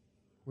arrested,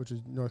 Which is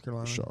North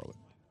Carolina. Charlotte.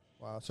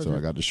 Wow. So I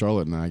got to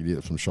Charlotte, and I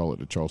get from Charlotte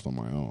to Charleston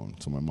on my own.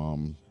 So my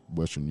mom,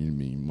 Western Union,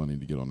 me money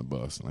to get on the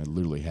bus, and I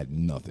literally had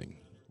nothing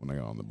when I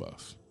got on the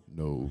bus.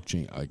 No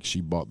change. Like,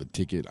 she bought the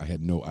ticket. I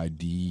had no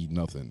ID,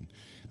 nothing.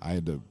 I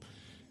had to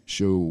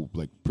show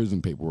like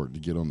prison paperwork to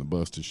get on the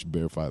bus to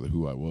verify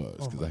who I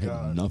was because I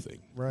had nothing.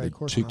 Right, They of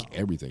course took not.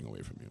 everything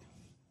away from you.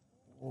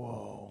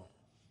 Whoa.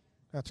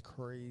 That's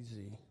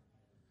crazy.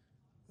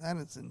 That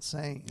is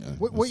insane. Yeah,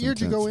 What that's year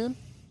did you go intense.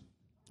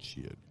 in?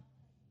 Shit.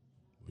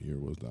 What year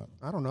was that?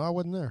 I don't know. I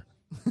wasn't there.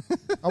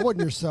 I wasn't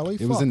your celly.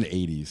 It was in the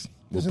 80s.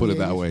 We'll was in put the it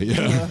that 80s? way.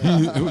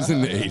 Yeah. It was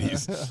in the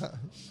 80s.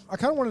 I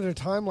kind of wanted a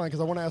timeline because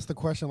I want to ask the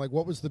question, like,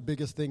 what was the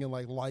biggest thing in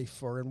like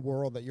life or in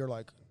world that you're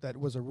like that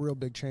was a real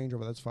big change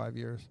over those 5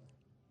 years?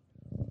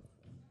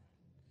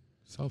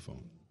 Cell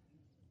phone.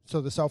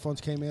 So the cell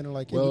phones came in and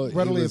like Well, it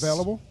readily it was-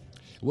 available.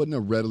 It wasn't a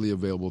readily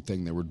available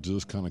thing. They were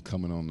just kind of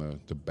coming on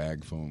the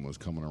bag phone was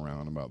coming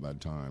around about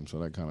that time. So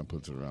that kind of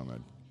puts it around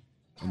that.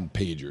 And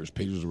pagers.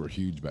 Pagers were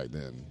huge back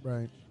then.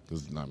 Right.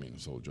 Because, I mean,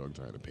 sold drugs.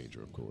 I had a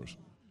pager, of course.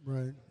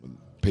 Right. But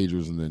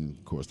pagers, and then,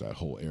 of course, that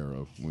whole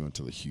era, we went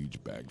to the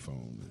huge bag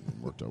phone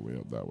and worked our way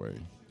up that way.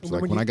 So,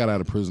 like, when I got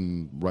out of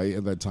prison, right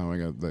at that time, I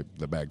got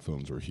the bag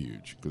phones were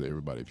huge. Because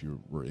everybody, if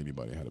you were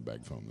anybody, had a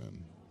bag phone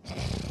then.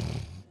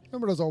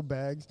 Remember those old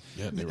bags?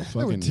 Yeah, they were were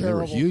fucking, they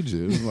were terrible. huge.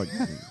 It was like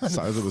the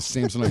size of a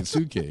Samsonite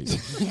suitcase.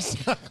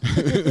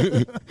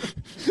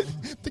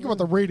 Think about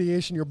the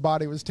radiation your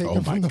body was taking Oh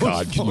my from those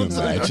God, can you phones.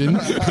 imagine?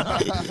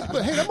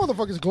 But, hey, that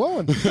motherfucker's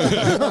glowing.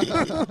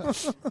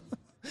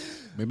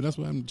 Maybe that's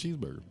what happened to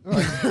cheeseburger.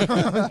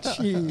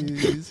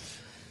 Jeez.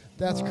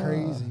 That's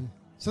crazy.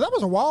 So that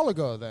was a while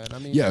ago then. I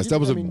mean, Yes, that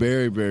was I a mean,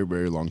 very, very,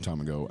 very long time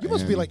ago. You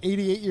must be And, like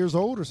 88 years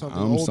old or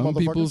something. Old some motherfucker.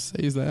 people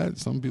say that.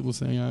 Some people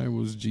say I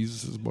was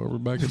Jesus' barber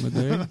back in the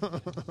day.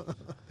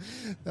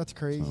 That's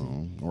crazy.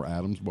 Or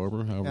Adam's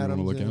barber, however Adams,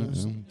 you want to look yeah. at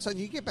it. Yeah. So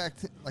you get back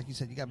to, like you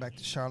said, you got back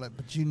to Charlotte,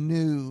 but you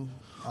knew.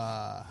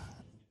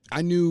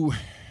 I knew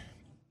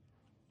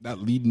that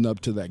leading up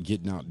to that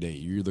getting out day,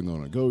 you're either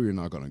going to go or you're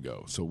not going to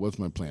go. So what's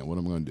my plan? What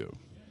am I going to do?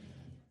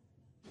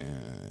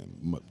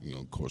 And,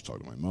 of course,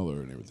 talking to my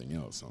mother and everything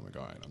else. So I'm like,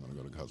 all right, I'm going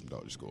to go to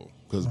cosmetology school.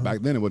 Because back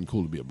then it wasn't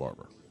cool to be a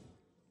barber.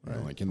 You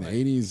know, like in the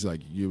 80s,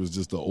 like it was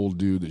just the old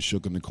dude that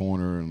shook in the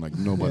corner and like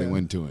nobody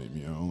went to him,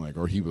 you know, like,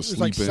 or he was It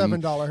was like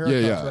sleeping. $7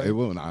 haircuts, Yeah, right? it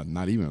was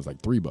not even. It was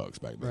like $3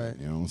 back then, Right.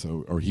 you know.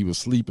 So, or he was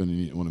sleeping and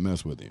you didn't want to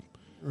mess with him.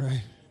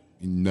 Right.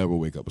 You never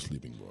wake up a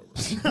sleeping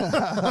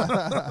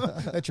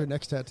barber. That's your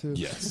next tattoo.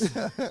 Yes.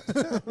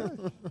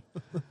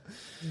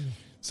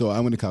 So I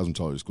went to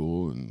cosmetology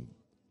school, and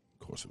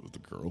of course it was the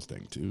girl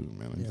thing too.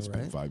 Man, I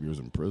spent right. 5 years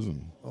in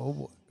prison. Oh,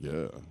 boy.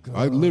 Yeah,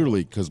 I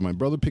literally, because my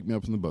brother picked me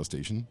up from the bus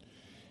station,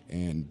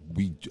 and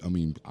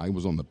I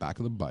was on the back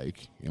of the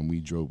bike, and we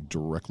drove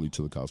directly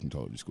to the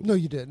cosmetology school. No,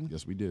 you didn't.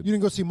 Yes, we did. You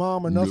didn't go see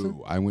mom or nothing?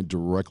 No, I went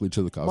directly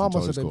to the cosmetology Mom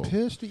must have school. been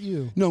pissed at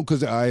you. No,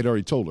 because I had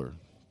already told her.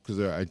 Because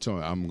I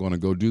told her, I'm going to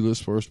go do this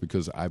first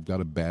because I've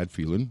got a bad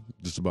feeling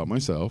just about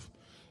myself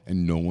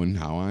and knowing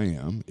how I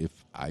am. If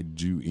I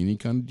do any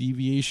kind of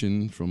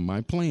deviation from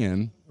my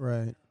plan,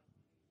 Right.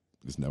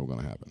 it's never going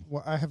to happen.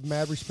 Well, I have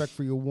mad respect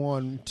for you.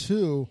 1,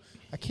 2,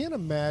 I can't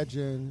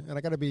imagine, and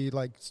I got to be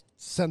like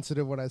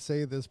sensitive when I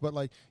say this, but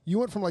like you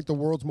went from like the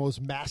world's most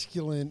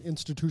masculine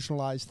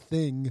institutionalized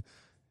thing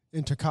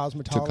into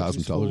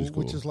cosmetology,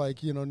 school, which is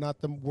like, not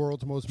the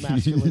world's most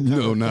masculine.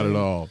 No, not at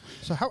all.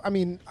 So how? I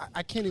mean,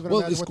 I can't even.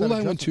 Well, imagine the school what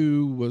that I went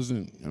to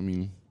wasn't. I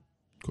mean,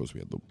 of course, we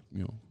had the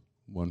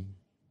one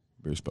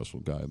very special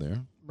guy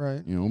there,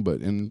 right?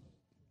 But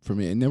for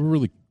me, it never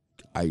really.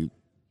 I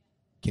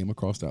came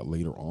across that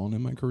later on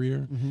in my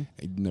career. Mm-hmm.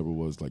 It never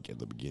was like at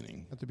the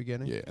beginning. At the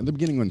beginning, yeah. At the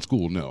beginning in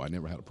school, no, I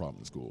never had a problem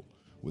in school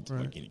with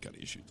right. like any kind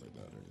of issues like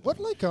that.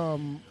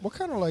 What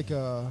kind of like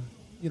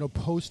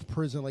post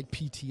prison like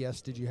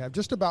PTS did you have?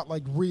 Just about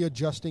like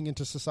readjusting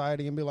into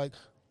society and be like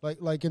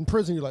in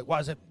prison you're like, why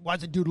is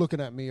it dude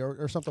looking at me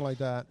or something like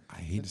that? I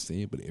hate to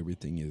say it, but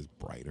everything is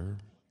brighter.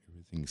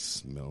 Everything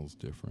smells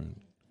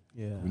different.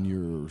 Yeah. When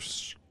you're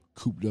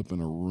cooped up in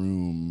a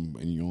room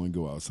and you only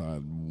go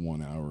outside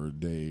 1 hour a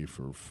day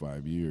for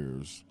 5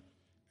 years,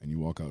 and you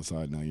walk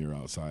outside, now you're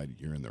outside,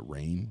 you're in the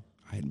rain.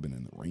 I hadn't been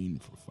in the rain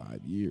for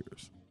 5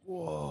 years.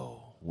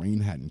 Whoa. Rain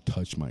hadn't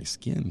touched my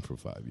skin for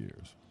 5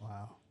 years.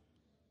 Wow.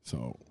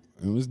 So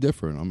it was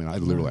different. I mean,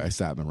 I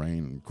sat in the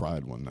rain and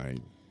cried one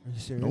night. Are you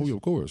serious? No,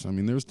 of course. I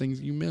mean, there's things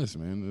you miss,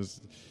 man.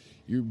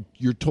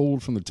 You're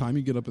told from the time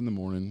you get up in the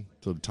morning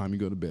till the time you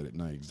go to bed at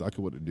night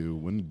exactly what to do,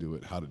 when to do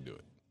it, how to do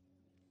it.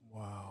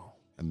 Wow.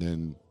 And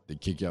then they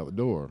kick you out the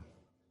door.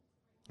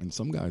 And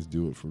some guys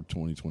do it for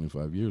 20,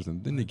 25 years,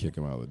 and then they kick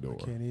them out of the door.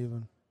 I can't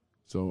even.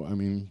 So, I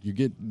mean,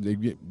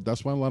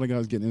 that's why a lot of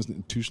guys get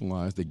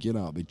institutionalized. They get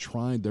out. They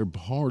try their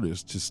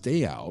hardest to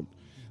stay out,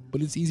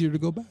 but it's easier to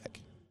go back.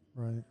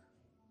 Right.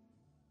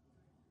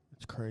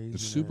 It's crazy.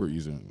 It's super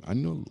easy. I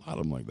know a lot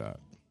of them like that.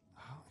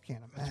 Oh, I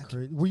can't That's imagine.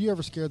 crazy. Were you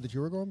ever scared that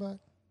you were going back?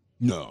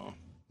 No.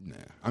 Nah.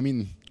 I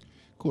mean,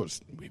 of course,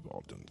 we've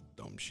all done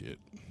dumb shit.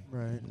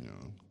 Right.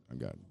 I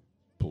got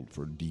pulled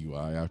for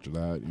DUI after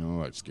that.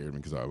 That scared me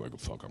because I was like,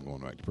 fuck, I'm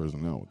going back to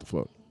prison now. What the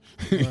fuck?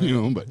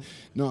 Right. But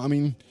no, I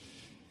mean,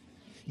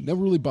 it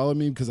never really bothered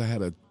me because I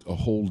had a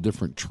whole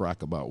different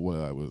track about what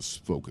I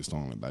was focused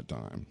on at that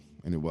time.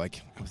 And it was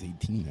like, I was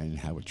 18. I didn't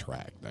have a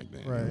track back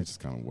then. Right. It was just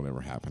kind of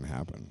whatever happened.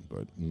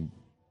 But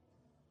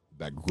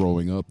that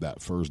growing up,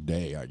 that first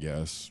day, I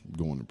guess,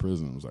 going to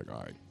prison, I was like,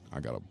 all right, I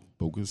got to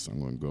focus. I'm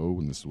going to go,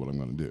 and this is what I'm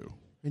going to do.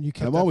 And you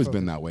kept I've that always focus.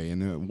 been that way.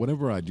 And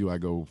whatever I do, I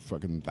go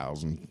fucking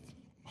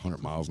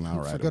 1,100 miles an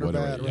hour For at it. good or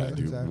Whatever. bad, right,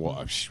 dude.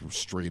 exactly.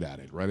 Straight at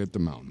it, right at the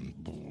mountain.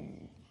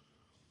 Boom.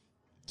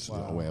 This is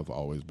the way I've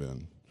always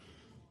been.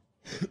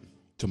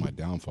 To my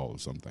downfall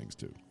of some things,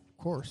 too.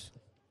 Of course.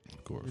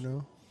 Of course.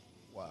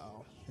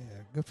 Wow. Yeah,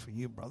 good for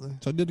you, brother.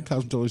 So I did the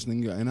cosmetology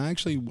thing, and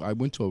I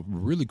went to a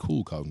really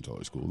cool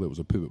cosmetology school. That was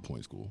a pivot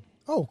point school.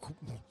 Oh, cool.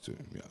 So,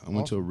 yeah, I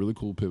went to a really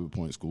cool pivot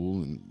point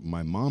school, and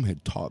my mom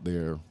had taught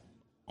there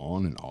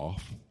on and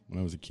off when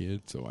I was a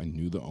kid. So I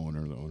knew the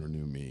owner. The owner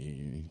knew me.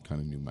 He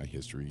kind of knew my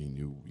history. He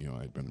knew,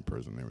 I'd been in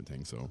prison and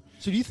everything. So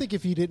do you think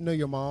if he didn't know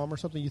your mom or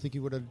something, you think he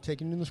would have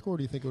taken you in the school? Or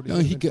do you think it would have?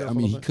 No, he could. I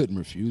mean, he couldn't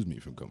refuse me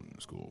from coming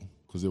to school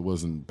because it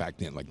wasn't back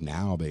then. Like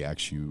now, they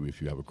ask you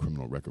if you have a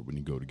criminal record when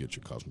you go to get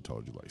your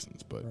cosmetology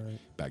license, but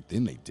back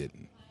then they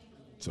didn't.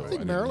 So I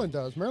think Maryland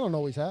does. Maryland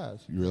always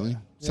has. Really? Yeah.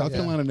 South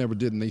Carolina never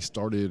did, and they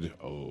started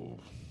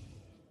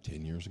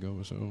 10 years ago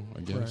or so, I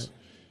guess. Right.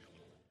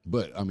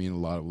 But I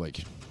mean,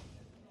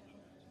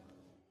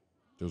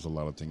 there's a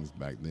lot of things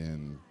back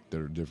then that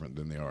are different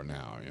than they are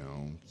now.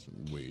 It's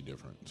way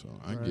different. So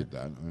I get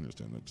that. I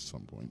understand that to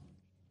some point.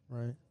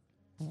 Right.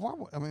 Why,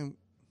 I mean,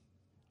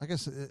 I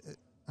guess.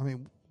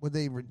 Would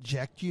they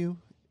reject you?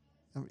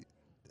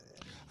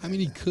 I mean,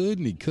 he could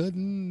and he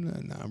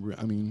couldn't.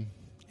 I mean,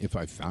 if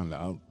I found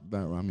out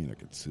that, I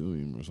could sue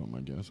him or something.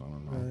 I guess I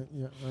don't know. Right.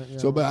 Yeah. Right. Yeah.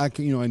 So, but I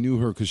knew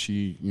her because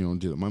she,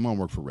 did it. My mom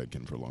worked for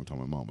Redken for a long time.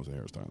 My mom was a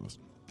hairstylist.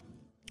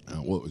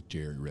 It was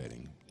Jerry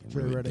Redding. I'm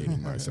Jerry really Redding.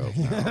 dating myself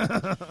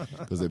now.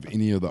 Because if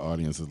any of the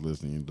audience is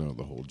listening, you know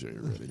the whole Jerry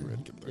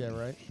Redkin thing. Yeah.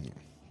 Right.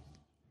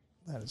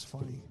 That is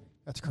funny.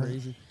 That's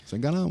crazy. So I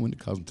got out, went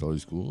to cosmetology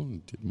school,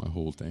 and did my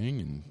whole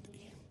thing, and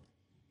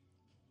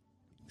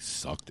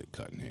sucked at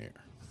cutting hair.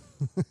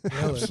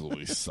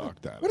 Absolutely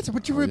sucked at it.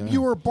 But you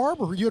were a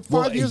barber. You had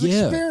 5 years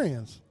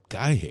experience.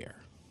 Guy hair.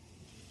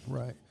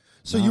 Right.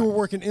 So you were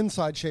working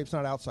inside shapes,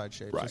 not outside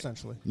shapes,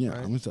 essentially. Yeah,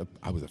 right?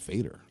 I was a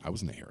fader. I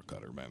wasn't a hair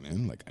cutter back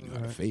then. Like I knew how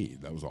to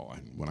fade. That was all.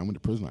 When I went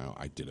to prison,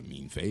 I did a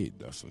mean fade.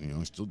 That's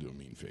I still do a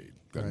mean fade.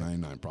 Got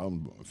 99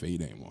 problems, but a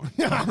fade ain't one.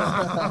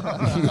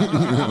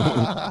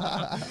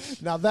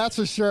 Now that's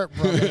a shirt,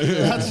 brother.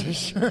 That's a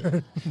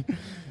shirt.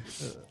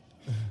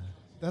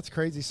 That's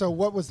crazy. So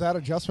what was that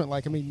adjustment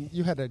like? I mean,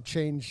 you had to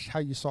change how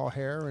you saw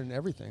hair and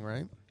everything,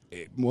 right?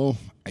 Well,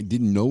 I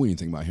didn't know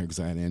anything about hair because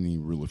I had any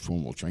really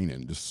formal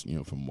training, just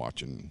from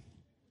watching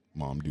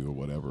mom do or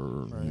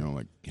whatever,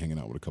 like hanging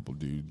out with a couple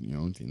dudes,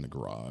 in the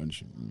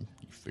garage, and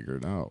you figure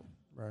it out.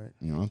 Right.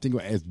 I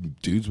think as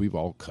dudes, we've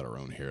all cut our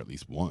own hair at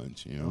least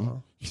once.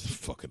 You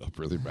fuck it up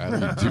really bad,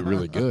 and you do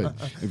really good.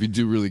 If you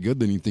do really good,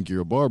 then you think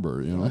you're a barber.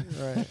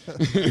 Right.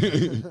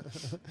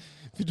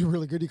 If you do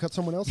really good, you cut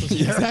someone else's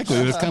hair.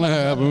 Exactly. That's kind of how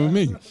it happened with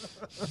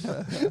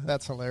me.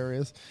 That's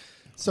hilarious.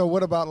 So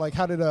what about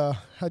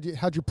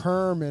how'd you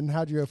perm and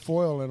how'd you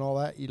foil and all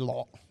that?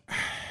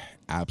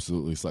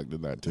 absolutely sucked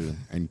at that too,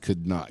 and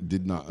did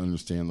not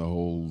understand the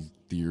whole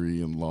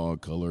theory and law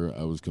of color.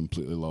 I was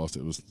completely lost.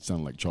 It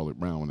sounded like Charlie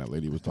Brown when that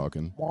lady was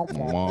talking.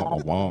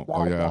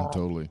 Oh yeah,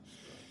 totally.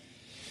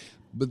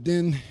 But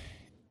then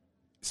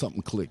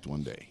something clicked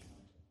one day.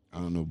 I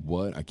don't know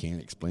what. I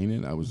can't explain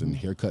it. I was in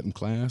haircutting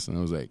class, and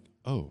I was like,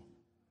 oh,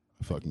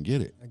 I fucking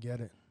get it. I get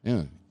it.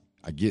 Yeah,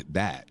 I get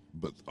that.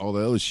 But all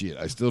the other shit,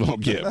 I still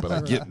don't get, but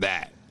I get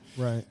that.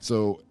 Right.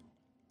 So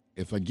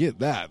if I get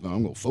that, then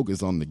I'm going to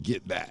focus on the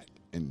get that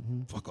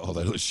and fuck all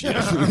that other shit.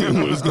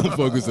 I'm just going to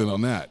focus in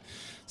on that.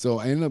 So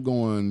I ended up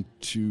going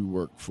to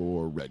work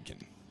for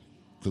Redken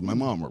because my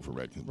mom worked for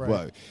Redken.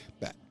 Right.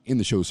 But in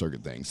the show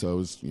circuit thing. So it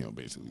was,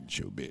 basically the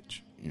show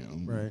bitch.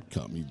 Right.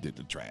 Come, you did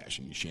the trash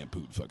and you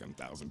shampooed fucking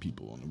 1,000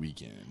 people on the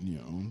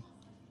weekend,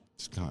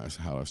 It's kind of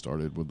how I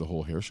started with the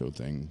whole hair show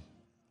thing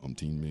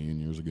 18 million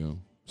years ago.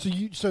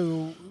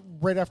 So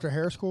right after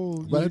hair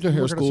school? Right after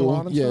hair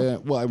school, yeah.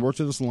 Well, I worked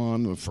at a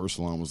salon. The first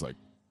salon was like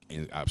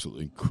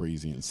absolutely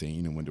crazy,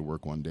 insane. And went to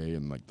work one day,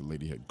 and like the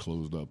lady had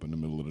closed up in the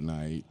middle of the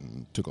night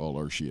and took all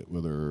our shit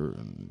with her.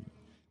 And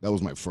that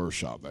was my first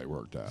shop that I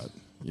worked at.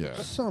 Yeah,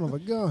 son of a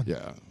gun.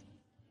 Yeah.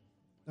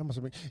 That must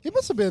have been. It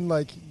must have been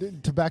like,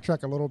 to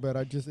backtrack a little bit.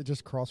 It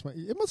just crossed my.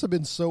 It must have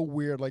been so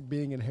weird, like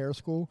being in hair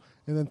school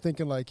and then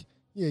thinking like,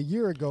 yeah, a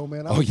year ago,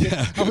 man. I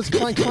was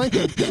clanking.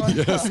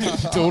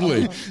 Yes,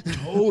 totally.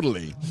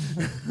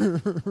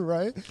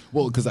 Right.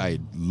 Well, because I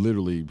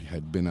literally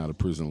had been out of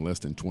prison less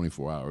than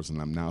 24 hours,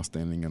 and I'm now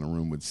standing in a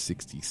room with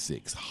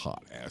 66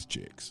 hot ass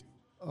chicks.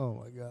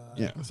 Oh my god.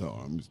 Yeah. So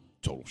I'm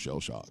total shell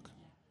shock.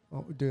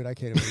 Oh, dude, I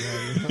can't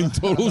even imagine.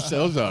 Total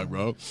shell shock,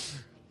 bro.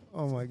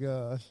 Oh my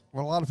gosh.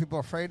 Were a lot of people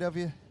afraid of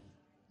you?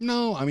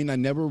 No, I mean, I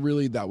never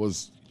really, that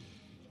was,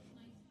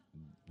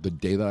 the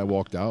day that I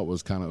walked out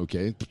was kind of,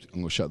 okay, I'm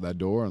going to shut that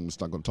door. I'm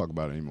just not going to talk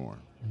about it anymore.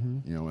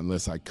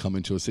 Unless I come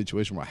into a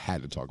situation where I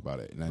had to talk about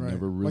it. And I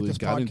never really like this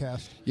got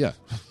podcast. Yeah.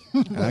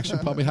 I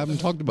actually probably haven't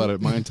talked about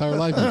it my entire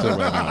life until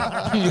right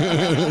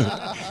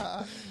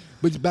now.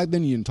 But back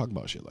then you didn't talk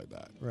about shit like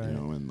that. Right.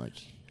 And like,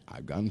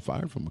 I've gotten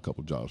fired from a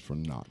couple jobs for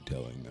not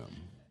telling them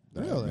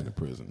that Really? I've been in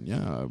prison.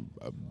 Yeah.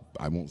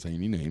 I won't say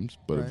any names,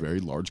 but a Right. very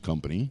large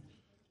company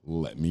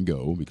let me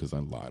go because I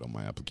lied on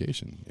my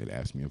application. It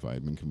asked me if I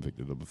had been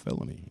convicted of a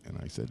felony, and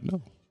I said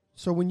no.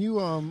 So when you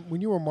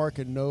were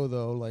marking no,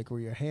 though, like, were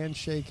your hands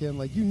shaking?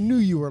 Like, you knew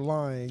you were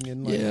lying,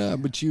 and like, Yeah,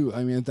 but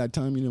at that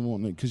time you didn't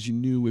want it because you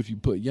knew if you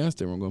put yes,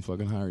 they weren't going to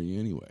fucking hire you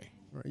anyway.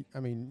 right? I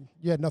mean,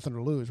 you had nothing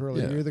to lose,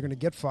 really. Yeah. You're either going to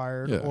get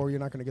fired Yeah. or you're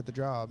not going to get the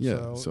job.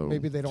 Yeah, So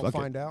maybe they don't fuck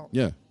find it. out.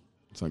 Yeah,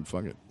 it's like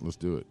fuck it, let's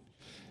do it.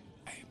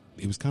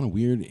 It was kind of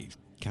weird. It's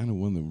kind of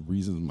one of the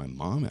reasons my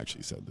mom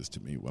actually said this to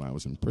me when I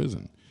was in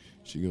prison.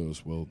 She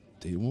goes, well,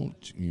 they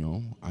won't,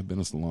 I've been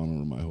a salon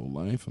owner my whole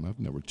life, and I've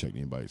never checked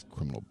anybody's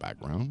criminal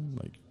background.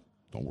 Like,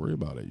 don't worry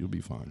about it. You'll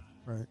be fine.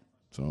 Right.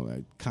 So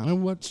that kind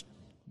of what's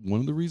one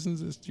of the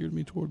reasons that steered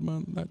me toward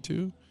that,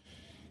 too.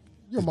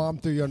 Your mom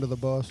threw you under the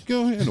bus.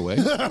 Go ahead, away.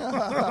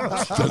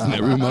 Doesn't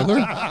every mother?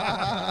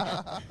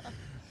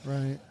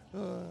 Right.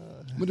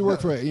 But to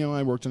work for,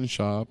 I worked in a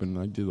shop, and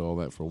I did all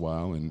that for a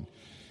while, and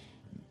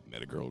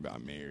met a girl,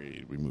 got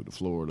married. We moved to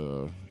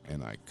Florida,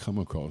 and I come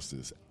across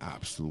this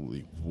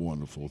absolutely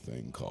wonderful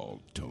thing called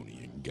Tony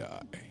and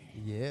Guy.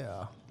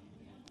 Yeah.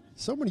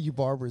 So many of you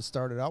barbers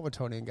started out with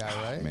Tony and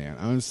Guy, right? Man,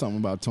 I know something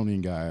about Tony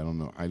and Guy. I don't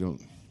know.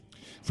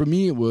 For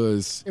me, it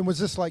was And was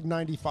this like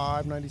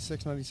 95,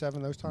 96,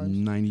 97, those times?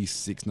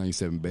 96,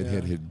 97.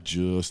 Bedhead Yeah. had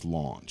just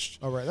launched.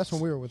 Oh, right. That's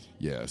when we were with.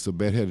 Yeah, so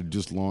Bedhead had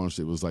just launched.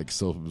 It was like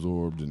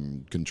Self-Absorbed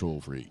and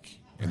Control Freak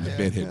and the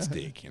Bedhead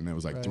Stick. And there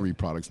was like Right. 3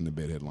 products in the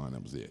Bedhead line.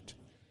 That was it.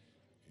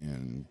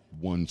 And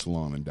one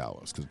salon in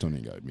Dallas because Tony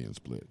and Guy being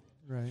split.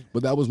 Right.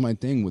 But that was my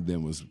thing with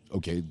them was,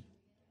 okay,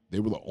 they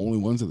were the only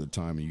ones at the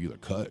time you either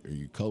cut or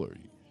you color.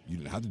 You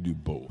didn't have to do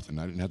both. And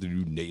I didn't have to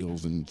do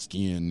nails and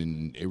skin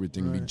and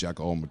everything, be Right. jack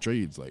of all my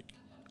trades. Like,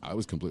 I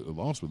was completely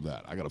lost with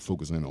that. I got to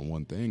focus in on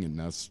one thing, and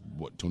that's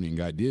what Tony and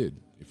Guy did.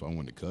 If I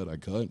wanted to cut, I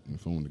cut. And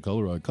if I wanted to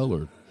color, I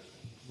colored.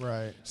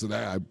 Right. So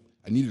that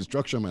I needed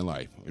structure in my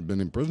life. I'd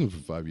been in prison for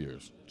 5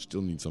 years.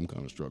 Still need some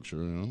kind of structure,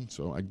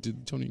 So I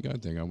did the Tony and Guy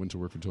thing. I went to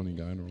work for Tony and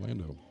Guy in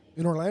Orlando.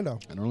 In Orlando.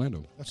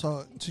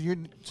 So you're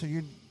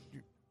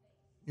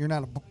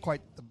not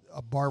quite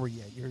a barber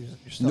yet. You're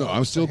still No,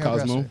 I'm still a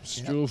hairdresser. Cosmo. Yeah.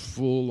 Still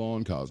full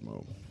on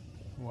Cosmo.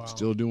 Wow.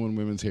 Still doing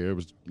women's hair.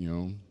 Was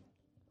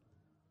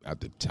at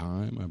the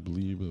time I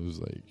believe it was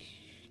like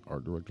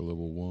art director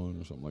level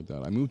 1 or something like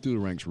that. I moved through the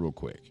ranks real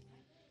quick,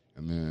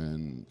 and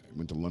then I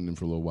went to London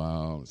for a little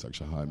while. It's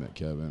actually how I met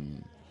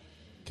Kevin.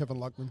 Kevin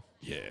Luckman.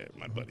 Yeah,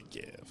 my buddy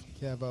Kev.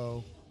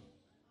 Kevo.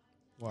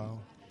 Wow.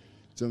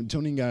 So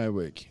Tony and Guy,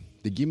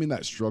 they gave me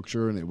that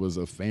structure, and it was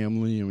a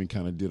family, and we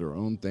kind of did our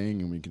own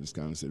thing, and we just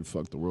kind of said,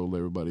 fuck the world,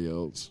 everybody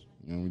else.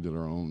 We did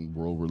our own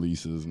world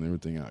releases and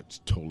everything. I was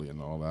totally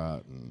into all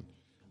that, and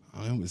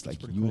I was like,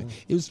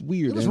 it was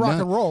weird. It was And rock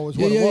that- and roll is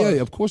yeah, what it yeah, was.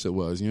 yeah, of course it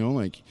was,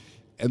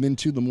 and then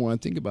too, the more I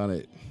think about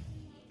it,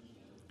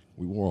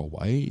 we wore all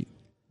white,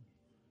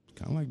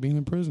 kind of like being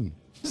in prison.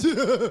 So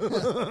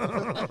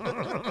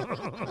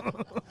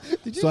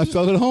I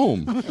felt at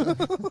home.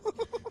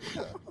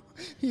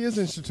 He is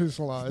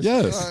institutionalized.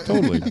 Yes,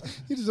 totally.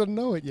 He just doesn't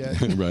know it yet.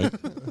 Right.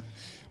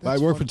 But I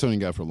worked for Tony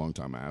and Guy for a long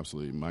time.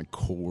 My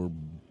core,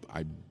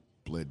 I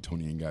bled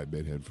Tony and Guy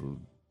bedhead for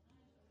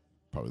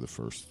probably the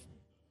first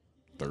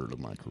third of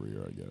my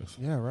career, I guess.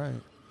 Yeah, right.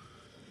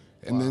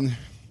 And then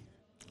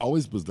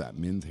always was that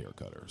men's hair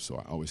cutter, so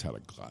I always had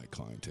a guy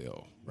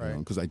clientele, Right.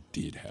 Because I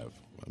did have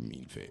a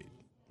mean fade,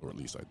 or at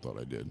least I thought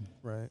I did.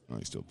 Right.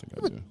 I still think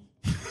I do.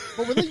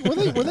 But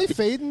were they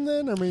fading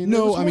then? I mean, it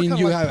No, was I more mean kinda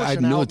you like had I had pushing out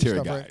and military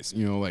stuff, right?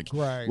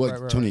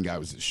 guys, Right. Tony and Guy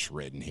was just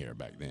shredding hair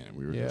back then.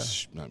 We were Yeah.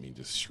 just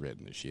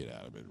shredding the shit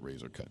out of it,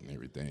 razor cutting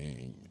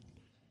everything.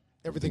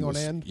 Everything on was,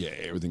 end. Yeah,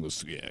 everything was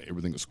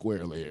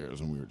square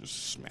layers, and we were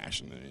just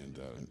smashing it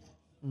into it.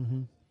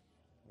 Mm-hmm.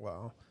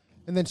 Wow.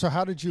 And then, so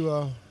how'd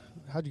you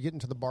get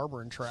into the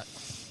barbering track?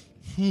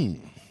 It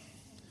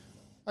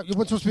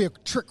was supposed to be a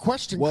trick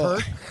question,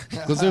 Kurt.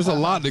 Because there's a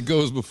lot that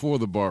goes before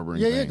the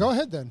barbering. Yeah, thing. go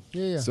ahead then.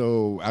 Yeah.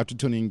 So after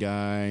Tony and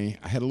Guy,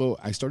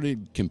 I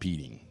started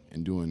competing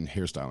and doing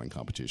hairstyling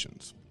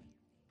competitions.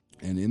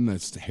 And in the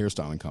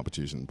hairstyling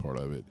competition part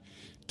of it,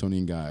 Tony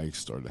and Guy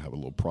started to have a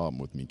little problem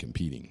with me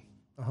competing.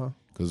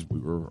 Because we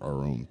were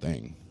our own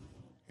thing.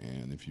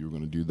 And if you were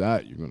going to do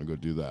that, you're going to go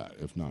do that.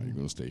 If not, you're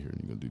going to stay here and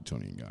you're going to do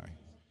Tony and Guy.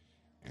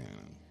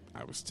 And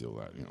I was still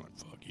like,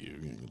 fuck you.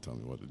 You ain't going to tell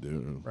me what to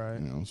do. Right.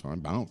 So I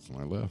bounced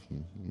and I left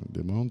and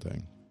did my own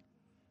thing.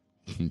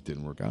 It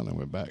didn't work out and I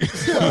went back.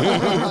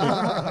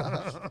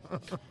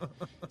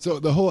 So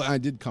I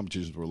did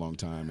competitions for a long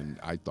time, and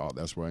I thought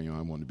that's where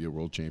I wanted to be a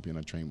world champion.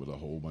 I trained with a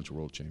whole bunch of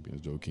world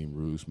champions: Joaquin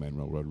Roos,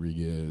 Manuel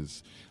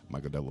Rodriguez,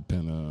 Michael De La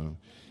Pena.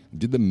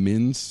 Did the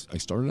men's. I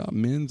started out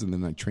men's, and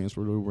then I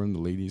transferred over into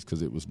ladies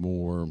because it was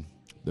more.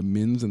 The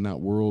men's in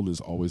that world is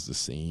always the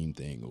same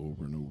thing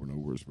over and over and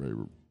over. It's very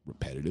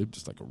repetitive,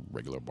 just like a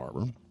regular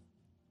barber.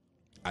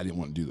 I didn't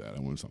want to do that. I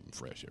wanted something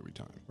fresh every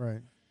time.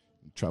 Right.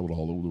 Traveled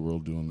all over the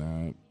world doing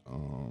that.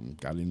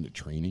 Got into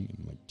training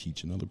and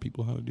teaching other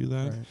people how to do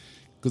that.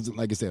 Because,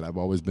 like I said, I've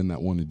always been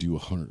that one to do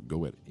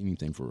go at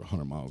anything for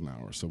 100 miles an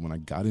hour. So when I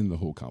got into the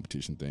whole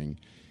competition thing,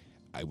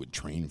 I would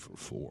train for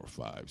 4,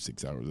 5,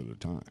 6 hours at a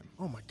time.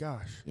 Oh my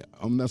gosh. Yeah,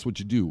 that's what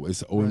you do.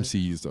 It's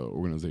OMC is the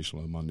Organization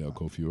of Mondale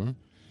Coiffure.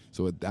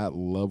 So at that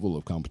level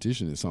of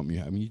competition, it's something you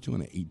have. I mean, you're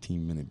doing an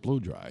 18-minute blow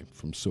dry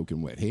from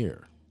soaking wet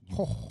hair.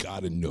 You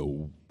got to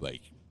know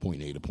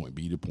point A to point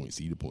B to point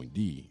C to point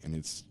D, and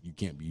you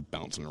can't be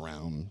bouncing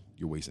around.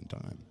 You're wasting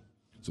time.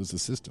 So it's a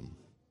system.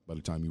 By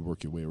the time you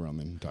work your way around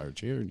the entire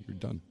chair, you're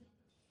done.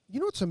 You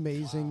know what's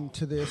amazing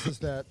to this is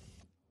that,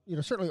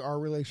 certainly our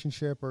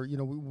relationship, or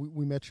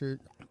we met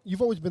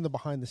you've always been the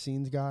behind the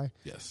scenes guy.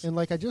 Yes. And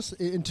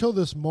until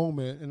this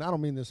moment, and I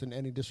don't mean this in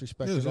any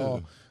disrespect at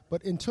all,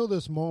 but until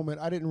this moment,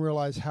 I didn't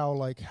realize how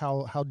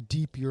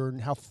deep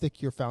how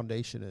thick your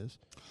foundation is.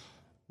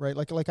 Right?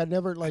 I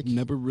never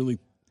never really.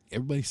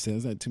 Everybody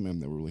says that to me. I've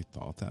never really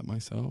thought that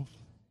myself.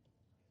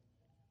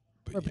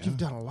 But you've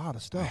done a lot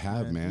of stuff. I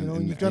have, man.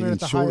 And you've done it at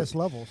the highest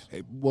levels.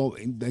 Well,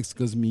 that's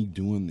because me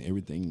doing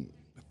everything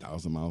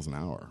 1,000 miles an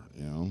hour.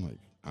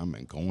 I'm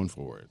going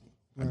for it.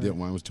 Right. I did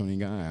when I was Tony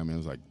and Guy. I mean,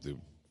 it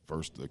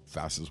was the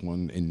fastest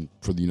one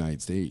for the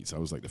United States. I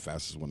was the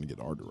fastest one to get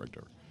art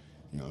director.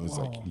 It was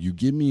you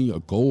give me a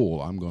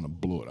goal, I'm going to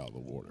blow it out of the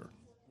water.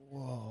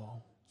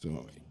 Whoa.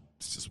 So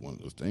it's just one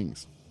of those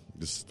things.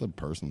 This is the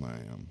person I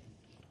am.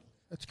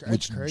 That's great.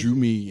 Which drew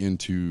me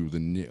into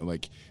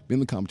being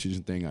the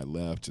competition thing. I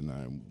left and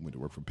I went to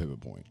work for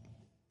Pivot Point.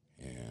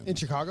 And in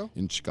Chicago?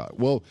 In Chicago.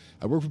 Well,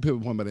 I worked for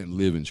Pivot Point, but I didn't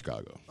live in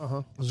Chicago.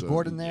 Was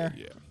Gordon there?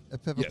 Yeah.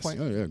 At Pivot Yes. Point?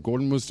 Oh, yeah.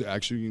 Gordon was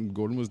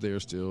there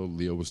still.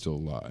 Leo was still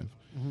alive.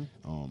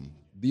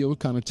 Leo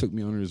kind of took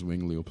me under his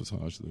wing. Leo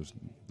Passage,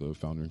 the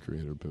founder and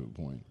creator of Pivot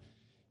Point.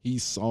 He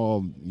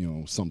saw,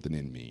 something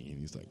in me,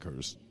 and he's like,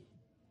 Curtis,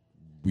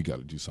 we got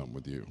to do something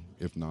with you.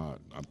 If not,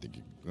 I'm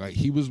thinking,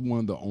 he was one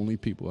of the only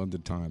people at the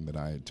time that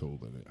I had told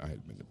that I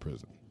had been to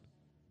prison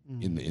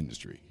in the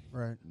industry.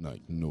 Right.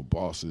 No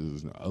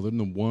bosses, other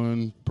than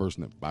one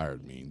person that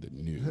fired me that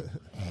knew.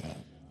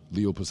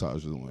 Leo Passage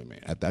was the only man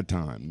at that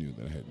time knew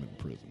that I had been in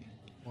prison.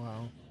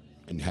 Wow.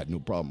 And had no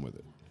problem with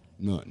it.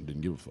 None.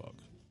 Didn't give a fuck.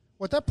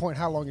 Well, at that point,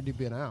 how long had you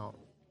been out?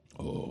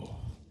 Oh.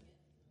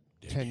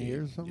 10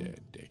 years or something? Yeah,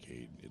 a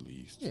decade at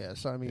least. Yeah,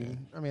 so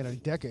a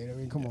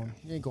decade. Come on.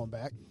 You ain't going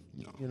back.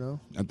 No.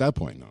 At that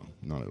point, no.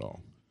 Not at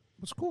all.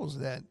 What's cool is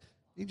that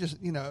you just,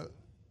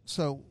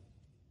 so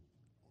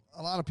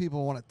a lot of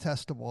people want to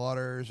test the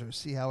waters or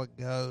see how it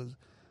goes,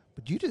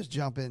 but you just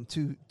jump in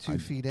 2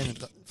 feet in.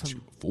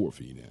 4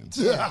 feet in.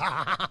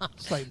 Yeah.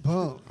 It's like,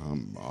 boom.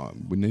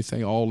 When they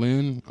say all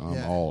in,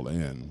 I'm all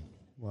in.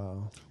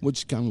 Wow.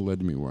 Which kind of led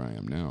to me where I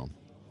am now.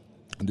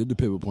 I did the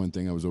Pivot Point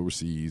thing. I was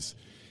overseas,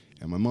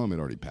 and my mom had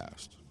already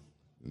passed.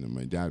 And then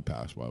my dad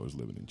passed while I was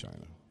living in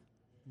China.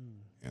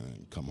 And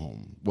then come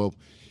home. Well,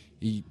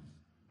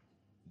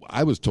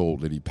 I was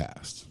told that he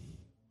passed.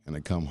 And I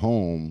come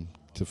home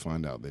to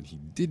find out that he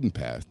didn't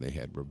pass. They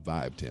had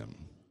revived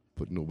him.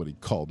 But nobody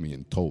called me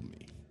and told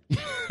me.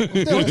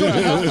 They don't tell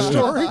you half the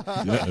story.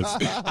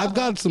 Yes. I've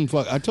got some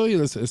I told you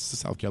this, it's the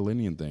South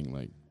Carolinian thing.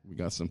 Like, we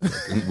got some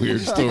fucking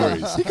weird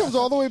stories. He comes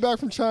all the way back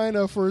from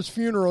China for his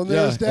funeral, and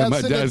there's and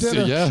Dad sitting at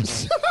dinner.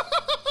 yes.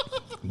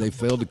 They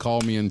failed to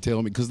call me and tell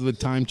me because of the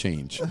time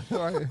change.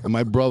 Right. And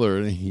my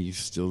brother, he's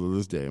still to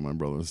this day, my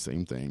brother, the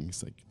same thing.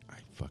 He's like, I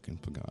fucking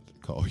forgot to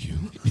call you.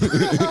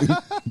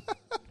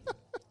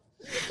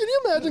 Can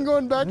you imagine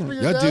going back for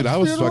your dad's dude, I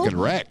was funeral? fucking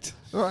wrecked.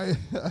 Right.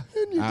 And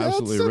your dad's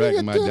Absolutely sitting wrecked.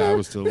 at My dinner. dad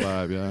was still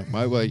alive. Yeah,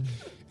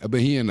 but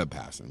he ended up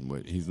passing.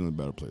 But he's in a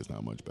better place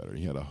now, much better.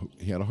 He had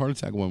a heart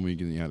attack one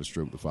week and he had a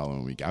stroke the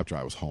following week after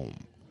I was home.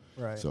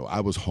 Right. So I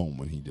was home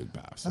when he did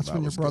pass. That's so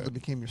when your was brother good.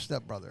 became your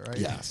stepbrother, right?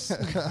 Yes.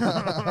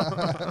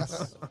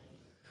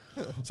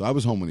 So I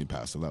was home when he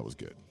passed, so that was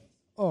good.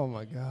 Oh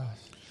my gosh.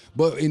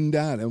 But in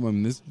that,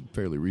 this is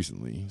fairly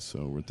recently,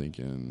 so we're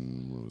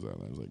thinking, what was that?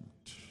 I was like,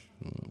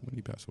 when did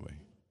he pass away?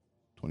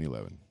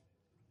 2011.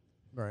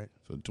 Right.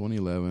 So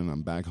 2011,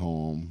 I'm back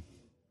home.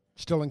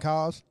 Still in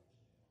cause?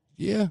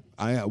 Yeah,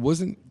 I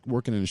wasn't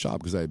working in a shop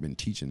because I had been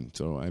teaching.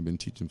 So I had been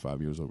teaching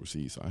 5 years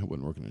overseas, so I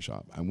wasn't working in a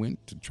shop. I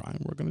went to try and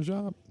work in a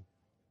shop.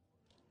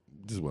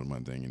 This wasn't my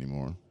thing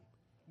anymore.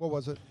 What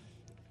was it?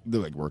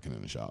 They're like working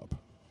in a shop.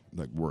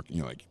 Like working,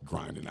 like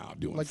grinding out,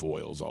 doing Like-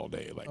 foils all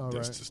day. Like, Oh,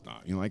 that's right. just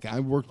not, like I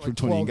worked for Like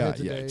 20 12 guys.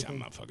 heads a Yeah, day. I'm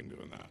not fucking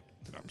doing that.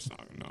 I'm just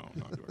not, no, I'm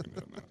not doing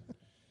that.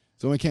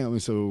 So I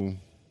can't, so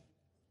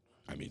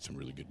I made some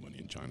really good money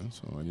in China,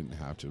 so I didn't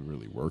have to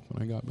really work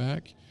when I got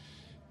back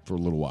for a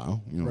little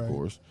while, Right. of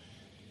course.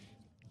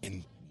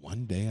 And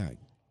one day I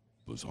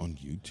was on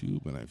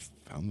YouTube and I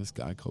found this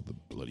guy called the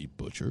Bloody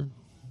Butcher,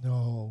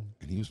 No.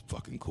 and he was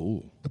fucking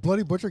cool. The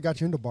Bloody Butcher got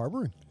you into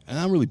barbering? And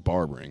I'm really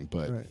barbering,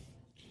 but Right.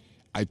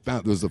 I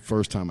found it was the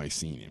first time I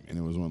seen him, and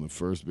it was one of the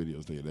first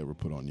videos they had ever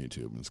put on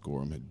YouTube, and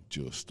Scorum had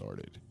just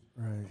started.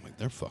 Right. I'm like,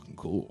 they're fucking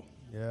cool.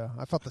 Yeah.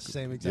 I felt the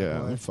same exact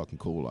Yeah, way. they're fucking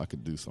cool. I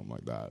could do something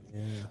like that.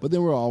 Yeah. But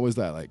then we're always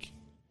that like,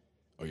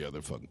 oh yeah,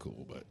 they're fucking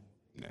cool, but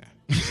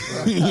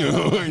nah. You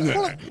know,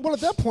 nah. Well, at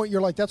that point,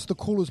 you're like, that's the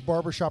coolest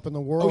barbershop in the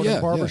world. Oh, yeah,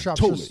 and barbershops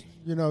totally.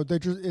 just, they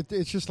just,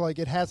 it's just like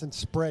it hasn't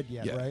spread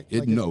yet, Yeah. right?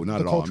 It, Like no, it's not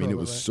the at all. I culture mean, it of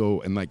was right?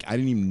 so, and like I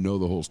didn't even know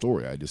the whole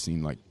story. I just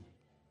seen like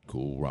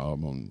cool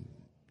Rob on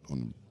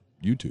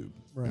YouTube,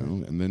 Right.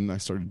 And then I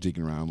started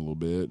digging around a little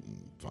bit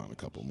and found a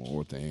couple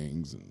more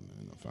things,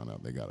 and I found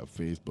out they got a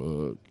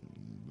Facebook.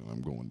 And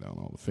I'm going down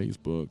all the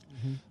Facebook.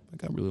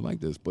 Like, I really like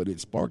this, but it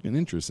sparked an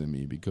interest in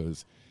me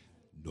because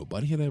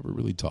nobody had ever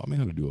really taught me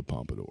how to do a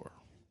pompadour.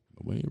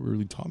 Nobody ever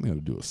really taught me how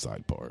to do a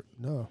side part.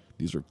 No.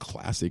 These are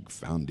classic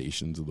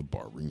foundations of the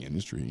barbering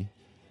industry.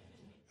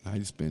 And I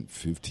just spent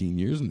 15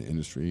 years in the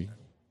industry,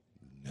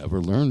 never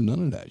learned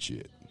none of that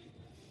shit.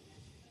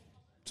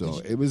 So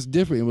it was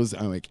different. It was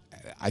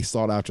I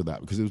sought after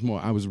that because it was more.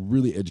 I was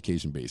really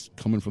education based,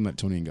 coming from that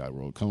Tony and Guy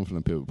world, coming from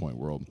the Pivot Point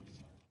world.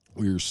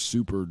 We were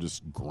super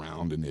just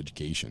ground in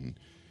education.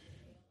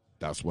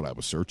 That's what I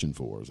was searching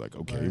for. I was like,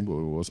 okay, Right.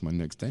 well, what's my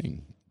next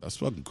thing? That's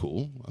fucking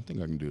cool. I think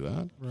I can do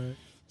that. Right.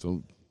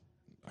 So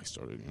I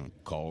started,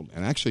 called,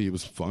 and actually it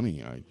was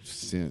funny. I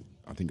sent,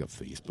 I think, a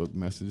Facebook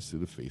message to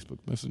the Facebook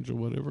Messenger or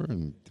whatever,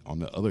 and on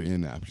the other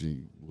end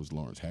actually was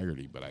Lawrence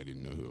Haggerty, but I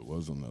didn't know who it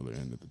was on the other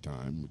end at the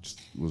time, which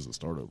was the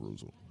startup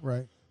Rosal.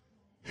 Right.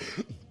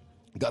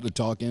 Got to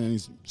talking, and he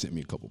sent me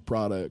a couple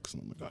products,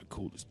 and I'm like, oh,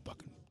 cool, this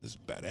is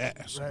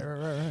badass.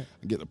 Right.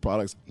 I get the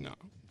products. No,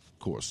 of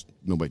course,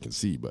 nobody can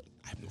see, but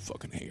I have no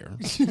fucking hair.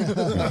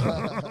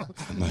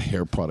 I'm a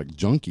hair product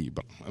junkie,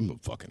 but I'm no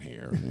fucking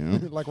hair,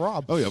 Like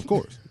Rob. Oh, yeah, of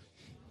course.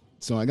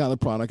 So I got the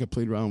product, I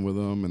played around with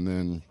them, and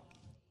then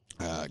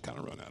I kind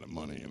of run out of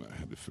money, and I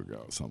had to figure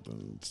out something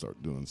and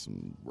start doing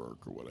some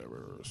work or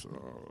whatever.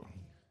 So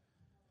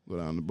go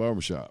down to the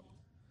barbershop.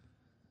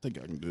 Think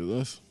I can do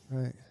this.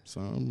 Right. So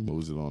I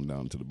moseyed on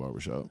down to the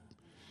barbershop.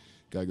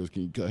 Guy goes,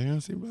 can you cut hair? I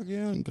said, fuck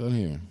yeah, I can cut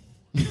hair.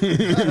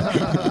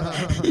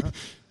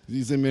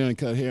 He sent me in and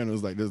cut hair, and it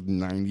was like this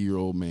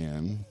 90-year-old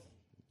man,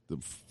 the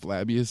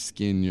flabbiest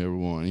skin you ever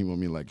want. He wanted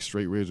me like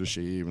straight razor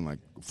shave and like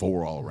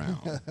 4 all around.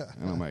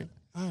 And I'm like,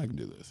 I can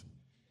do this.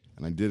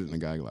 And I did it, and the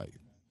guy like,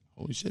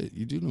 holy shit,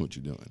 you do know what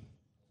you're doing.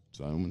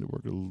 So I went to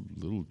work at a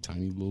little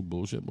tiny little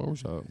bullshit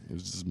barbershop. It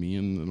was just me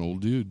and an old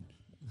dude.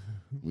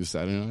 We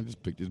sat in and I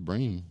just picked his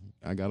brain.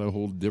 I got a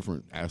whole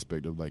different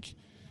aspect of like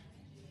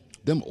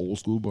them old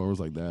school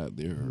barbers like that.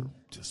 They're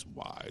just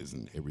wise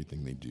in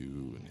everything they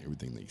do and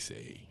everything they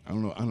say. I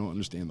don't know. I don't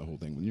understand the whole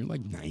thing. When you're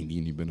like 90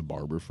 and you've been a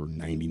barber for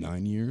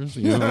 99 years,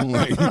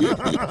 like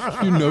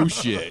you know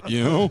shit,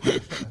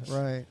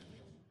 Right.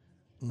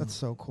 That's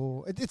so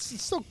cool.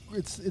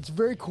 It's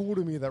very cool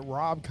to me that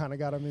Rob kind of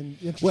got him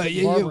interested Well,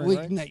 in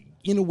barbering, right?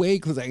 in a way,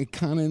 because I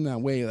kind of in that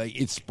way, like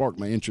it sparked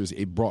my interest.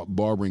 It brought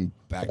barbering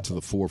back to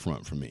the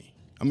forefront for me.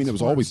 I mean, it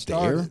was where it always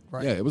started, there.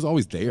 right. Yeah, it was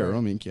always there. Right.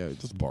 I mean, yeah,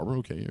 just barber,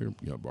 okay,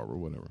 yeah, barber,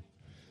 whatever.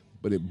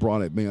 But it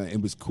brought it. Man,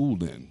 it was cool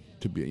then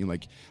to be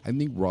like. I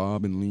think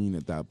Rob and Lean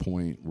at that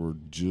point were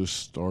just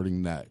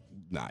starting that.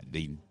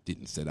 They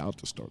didn't set out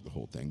to start the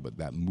whole thing, but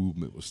that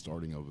movement was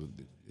starting over.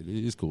 It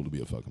is cool to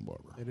be a fucking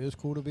barber. It is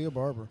cool to be a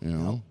barber.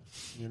 You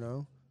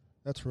know?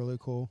 That's really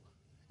cool.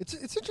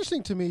 It's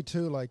interesting to me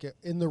too. Like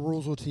in the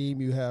Rulesville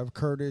team, you have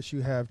Curtis,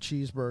 you have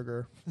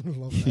Cheeseburger. I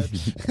love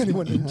that.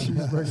 Anyone named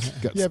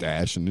Cheeseburger? Got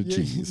stash in the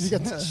cheese. You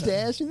got the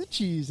stash in the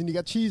cheese, and you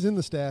got cheese in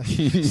the stash.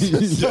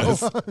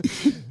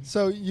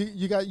 So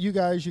you got you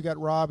guys, you got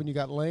Rob, and you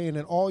got Lane,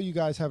 and all you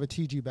guys have a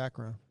TG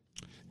background.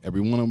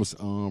 Every one of us.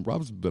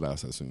 Rob's a bit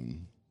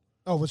Sassoon.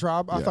 Oh, was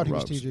Rob? I thought he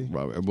was Rob's- TG.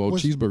 Rob, well,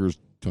 Cheeseburger's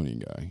Tony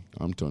and Guy.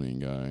 I'm Tony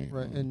and Guy.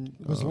 Right, and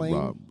was Lane?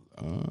 Rob,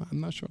 I'm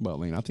not sure about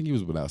Lane. I think he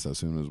was with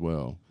Sassoon as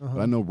well. But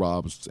I know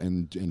Rob's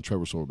and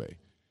Trevor Sorbet.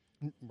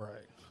 Right.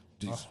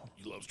 Jeez,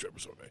 he loves Trevor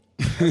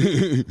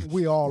Sorbet.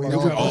 We all We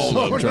love all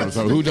love Trevor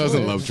Sorbet. Who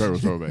doesn't love Trevor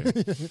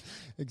Sorbet?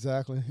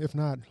 Exactly. If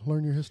not,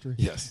 learn your history.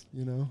 Yes.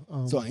 You know.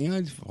 So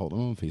I followed him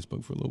on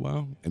Facebook for a little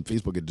while, and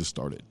Facebook had just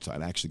started. So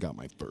I'd actually got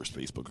my first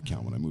Facebook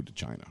account when I moved to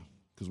China.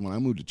 Because when I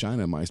moved to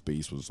China,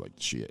 MySpace was like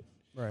shit.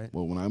 Right.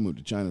 Well, when I moved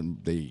to China,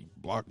 they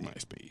blocked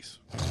MySpace.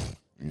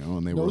 You know,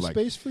 and they No were like,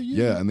 space for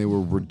you? Yeah, and they were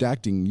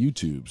redacting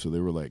YouTube. So they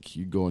were like,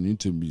 you go on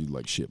YouTube and be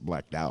like shit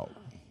blacked out.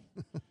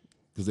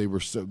 Because they were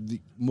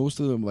most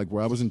of them, like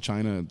where I was in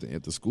China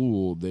at the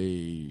school,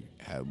 they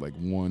had like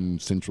one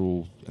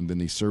central, and then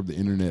they served the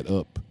internet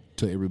up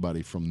to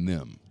everybody from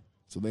them.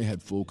 So they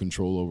had full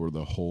control over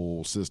the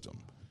whole system.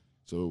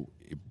 So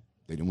if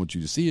they didn't want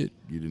you to see it,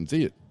 you didn't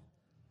see it.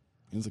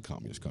 It's a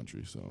communist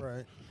country, so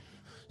Right.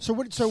 So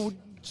what?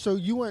 So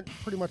you went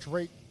pretty much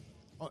right.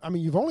 I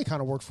mean, you've only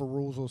kind of worked for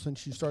Rulesville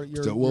since you started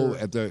your. So, well,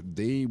 your,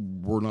 they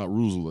were not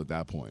Rulesville at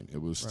that point.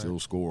 It was still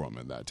Scorum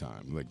at that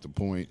time. Like the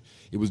point,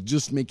 it was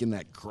just making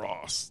that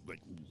cross. Like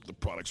the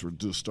products were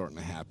just starting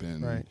to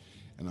happen, Right.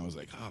 And I was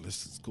like, "Oh,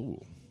 this is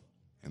cool."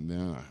 And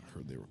then I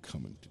heard they were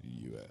coming to the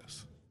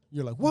U.S.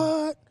 you're like,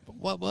 what?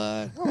 What?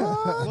 What?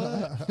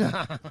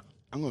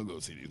 I'm gonna go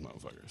see these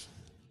motherfuckers.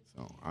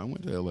 So I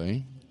went to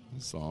L.A.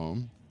 and saw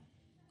them.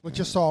 Like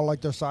just saw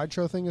like their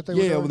sideshow thing that they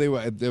were Yeah, doing? they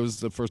were. That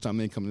was the first time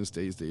they come to the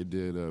States. They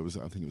did. I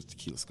think it was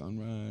Tequila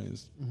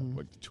Sunrise,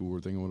 like the tour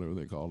thing or whatever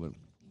they called it.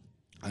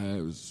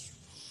 It was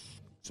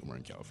somewhere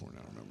in California.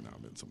 I don't remember now.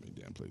 I've been so many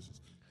damn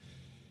places.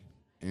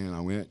 And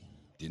I went,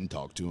 didn't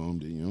talk to him.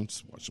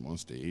 Just watched him on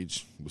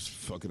stage. Was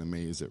fucking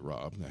amazed at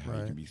Rob. How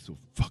you can be so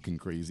fucking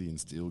crazy and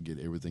still get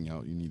everything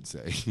out you need to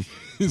say.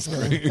 It's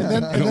great.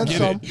 I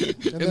don't get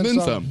it. And then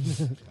some.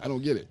 I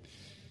don't get it.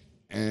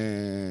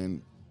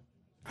 And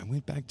I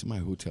went back to my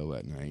hotel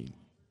that night.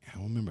 I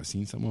don't remember. I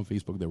seen something on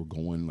Facebook that were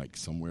going like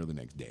somewhere the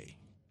next day.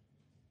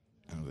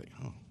 And I was like,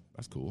 oh,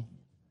 that's cool.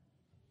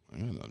 I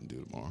got nothing to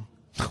do tomorrow.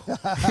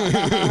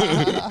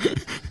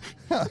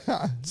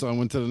 So I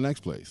went to the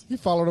next place. You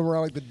followed them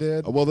around like the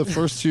dead. Well, the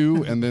first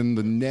two, and then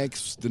the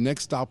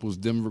next stop was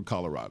Denver,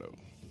 Colorado,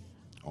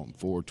 on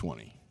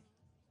 420.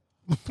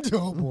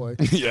 Oh boy.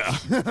 Yeah,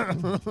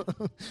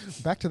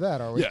 Back to that,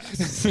 are we?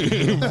 yes.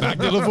 Back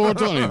to the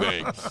 420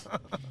 thing.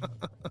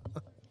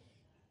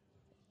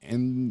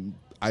 And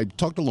I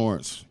talked to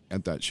Lawrence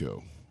at that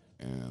show,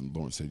 and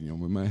Lawrence said,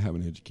 we might have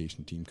an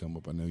education team come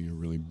up. I know you're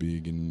really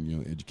big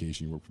in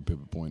education. You work for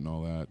Pivot Point and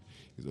all that.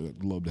 He said,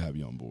 I'd love to have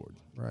you on board.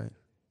 Right.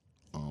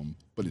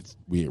 But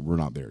we're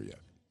not there yet.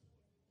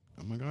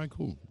 I'm like, all right,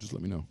 cool. Just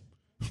let me know.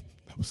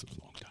 That was a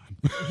long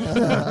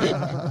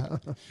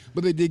time.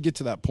 But they did get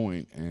to that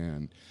point,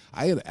 and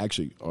I had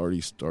actually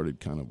already started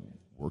kind of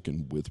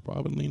working with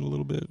Rob and Lean a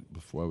little bit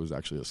before I was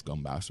actually a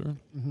Scumbasser.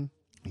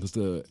 Because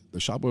the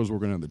shop I was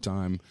working at the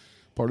time,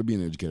 part of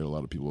being an educator, a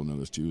lot of people know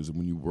this too, is that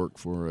when you work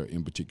for a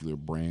in particular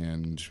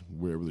brand,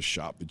 wherever the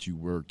shop that you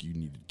work, you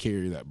need to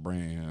carry that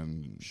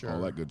brand,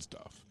 all that good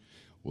stuff.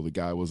 Well, the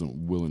guy wasn't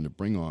willing to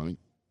bring on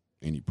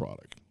any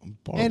product.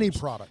 Any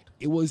product.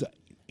 It was an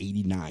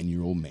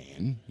 89-year-old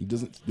man.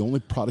 The only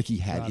product he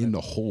had in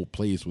the whole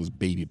place was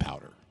baby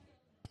powder.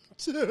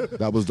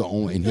 That was the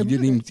only, and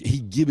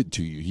he'd give it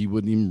to you. He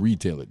wouldn't even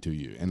retail it to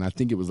you. And I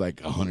think it was like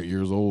 100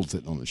 years old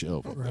sitting on the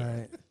shelf.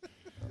 Right.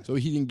 So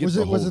he didn't get Was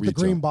the it whole was it the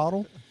retail. green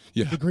bottle?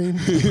 Yeah. The green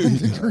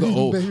The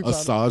old baby powder.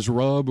 Asajj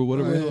rub or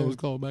whatever the hell Yeah. it was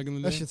called back in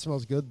the day. That shit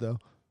smells good though.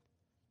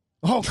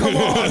 Oh, come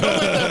on. Don't make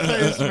that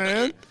face,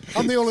 man.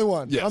 I'm the only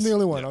one. Yes, I'm the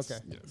only one. yes,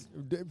 Okay.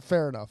 yes.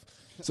 Fair enough.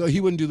 So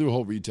he wouldn't do the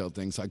whole retail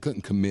thing, so I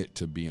couldn't commit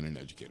to being an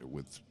educator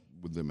with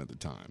them at the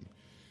time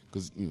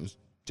because it's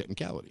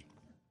technicality.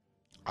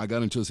 I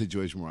got into a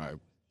situation where I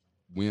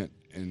went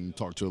and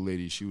talked to a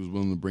lady. She was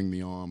willing to bring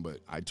me on, but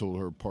I told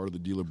her part of the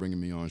deal of bringing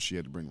me on, she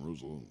had to bring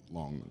Rosal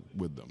along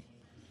with them.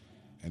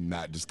 And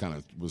that just kind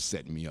of was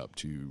setting me up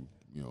to,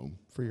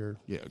 For your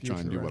try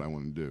and do what I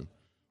wanted to do.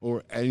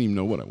 Or I didn't even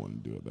know what I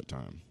wanted to do at that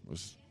time. I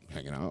was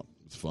hanging out.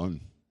 It was fun.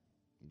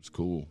 It was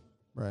cool.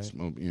 Right.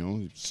 Smoke,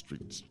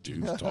 street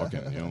dudes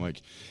talking. Like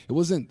it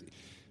wasn't.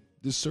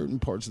 There's certain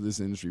parts of this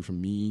industry,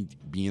 from me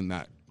being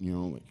that,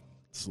 like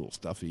it's a little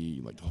stuffy,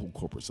 like the whole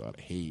corporate side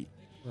I hate.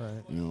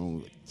 Right.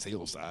 Like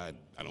sales side,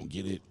 I don't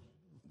get it.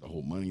 The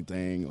whole money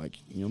thing, like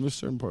there's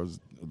certain parts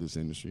of this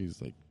industry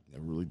is like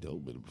never really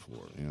dealt with it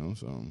before.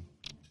 So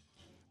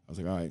I was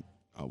like, all right,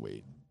 I'll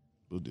wait.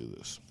 We'll do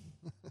this.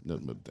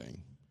 Nothing but a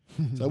thing.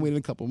 So I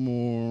waited a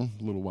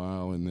little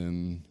while, and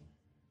then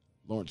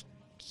Lawrence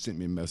sent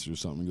me a message or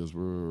something. He goes,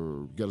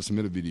 "We got to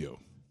submit a video.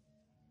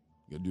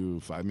 You gotta do a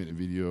 5-minute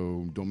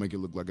video. Don't make it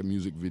look like a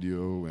music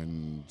video,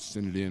 and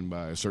send it in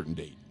by a certain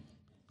date.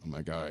 I'm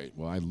like, all right.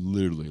 Well, I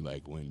literally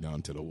like went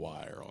down to the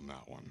wire on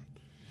that one.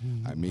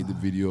 I made the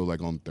video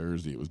like on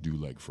Thursday. It was due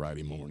like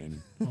Friday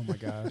morning. Oh my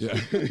gosh. Yeah.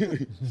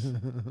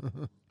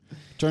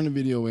 Turn the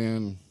video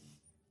in,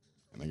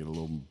 and I get a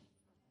little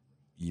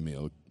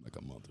email like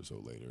a month or so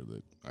later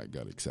that I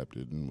got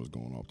accepted and was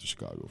going off to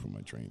Chicago for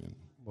my training.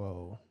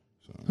 Whoa.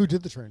 So Who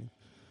did the training?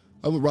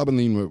 Robin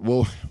Lean.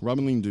 Well,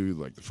 Robin Lean did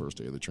like the first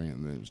day of the training,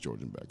 and then it was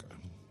George and Becca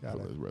Got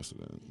for it. the rest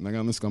of it. And I got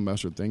on the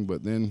Scumbastard thing,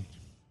 but then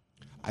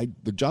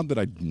the job that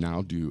I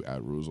now do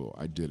at Roosevelt,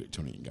 I did at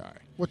Tony and Guy.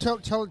 Well, tell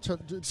the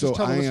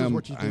listeners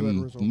what you do at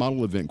I'm Roosevelt.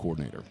 model event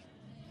coordinator.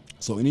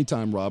 So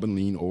anytime Robin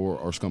Lean or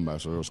our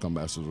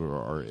Scumbasters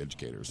are our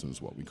educators,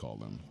 is what we call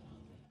them.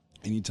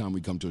 Anytime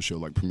we come to a show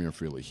like Premier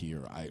Philly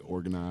here, I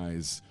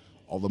organize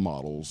all the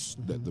models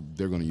that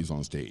they're going to use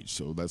on stage.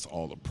 So that's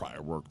all the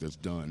prior work that's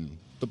done,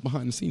 the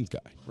behind-the-scenes guy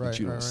that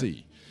you don't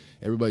see.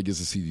 Everybody gets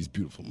to see these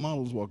beautiful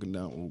models walking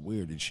down. Well,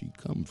 where did she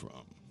come from?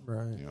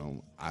 Right. You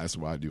know, that's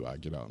what I do. I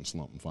get out and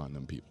slump and find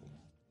them people.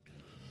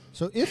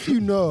 So if you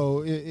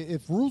know,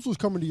 if Rules was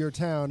coming to your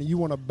town and you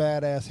want a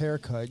badass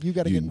haircut, you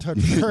got to get in touch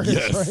with Curtis,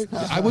 Yes.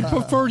 right? I would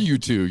prefer you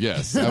to,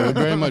 yes. I would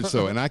very much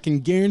so. And I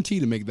can guarantee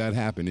to make that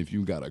happen if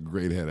you got a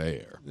great head of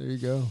hair. There you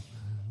go.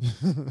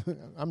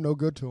 I'm no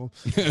good to him.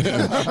 Me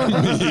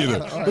either.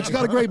 But you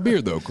got a great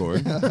beard, though, Corey.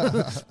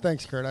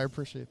 Thanks, Kurt. I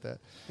appreciate that.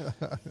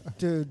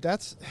 Dude,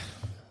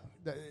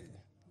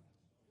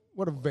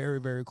 what a very,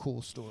 very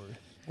cool story.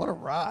 What a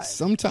ride.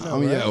 Sometimes,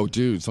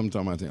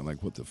 sometimes I think,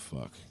 like, what the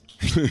fuck?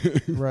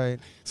 Right.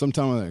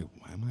 Sometimes I'm like,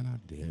 why am I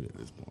not dead at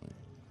this point?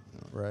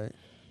 Right.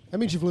 That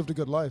means you've lived a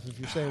good life if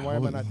you're saying, why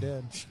am I not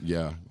dead?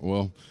 Yeah,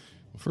 well,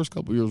 the first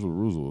couple of years with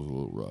Roosevelt was a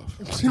little rough.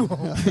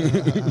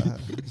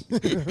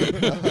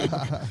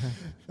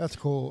 That's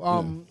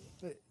cool.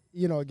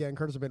 You know, again,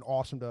 Curtis has been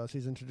awesome to us.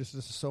 He's introduced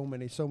us to so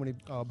many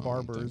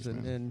barbers,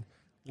 thanks, and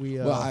we.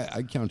 Well,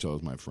 I count y'all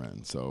as my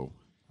friend, so.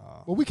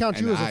 Well, we count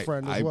you And as a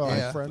friend as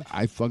well, friend.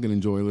 I fucking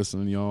enjoy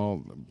listening to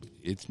y'all.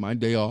 It's my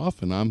day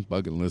off, and I'm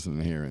fucking listening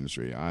to the hair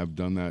industry. I've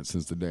done that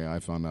since the day I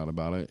found out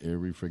about it.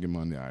 Every freaking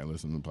Monday, I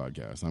listen to the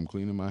podcast. I'm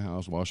cleaning my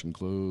house, washing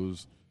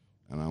clothes,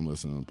 and I'm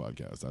listening to the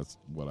podcast. That's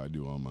what I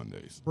do on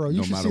Mondays. Bro,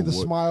 you should see the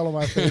smile on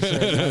my face.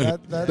 Right?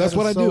 That's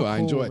what I do. I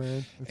cool, enjoy it.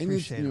 man. And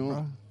Appreciate it,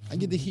 bro. I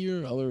get to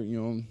hear other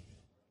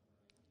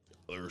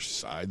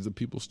sides of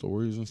people's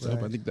stories and stuff.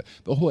 Right. I think that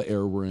the whole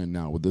era we're in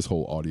now with this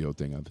whole audio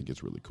thing, I think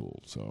it's really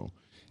cool. So,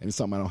 and it's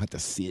something I don't have to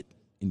sit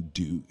and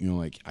do. You know,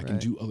 like I can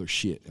do other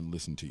shit and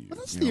listen to you. But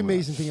that's you the know,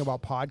 amazing thing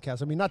about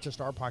podcasts. I mean, not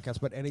just our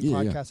podcast, but any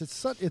podcast.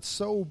 It's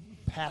so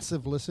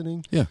passive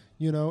listening. Yeah.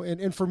 You know,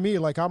 and for me,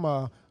 like I'm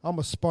a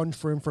sponge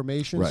for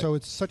information. Right. So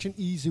it's such an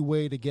easy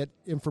way to get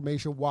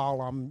information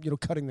while I'm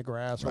cutting the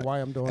grass or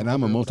while I'm doing. And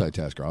I'm a whatever.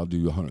 multitasker. I'll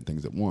do 100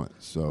 things at once.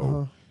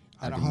 So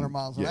At 100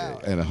 miles an hour.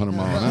 At 100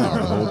 miles an hour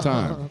the whole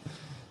time.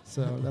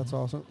 So that's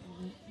awesome.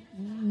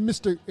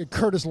 Mr.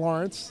 Curtis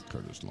Lawrence.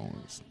 Curtis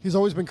Lawrence. He's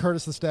always been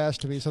Curtis the Stash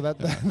to me. So that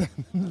I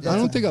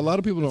don't think a lot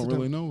of people don't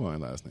really know my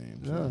last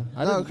name. So.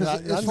 I No, didn't- 'cause I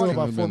it's knew funny.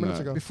 about 4 Been minutes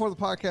that. ago. Before the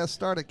podcast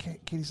started,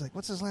 Katie's like,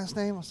 what's his last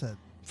name? I said,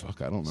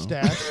 Fuck, I don't know.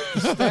 Stash.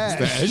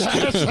 Stash.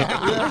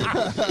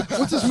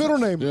 What's his middle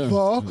name? Yeah.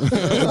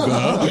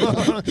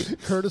 The.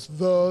 Curtis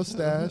the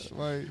Stash.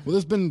 Right. Well,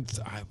 there's been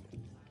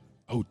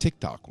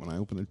TikTok. When I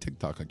opened a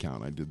TikTok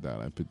account, I did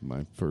that. I put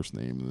my first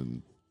name and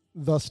then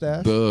The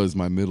Stash. The is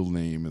my middle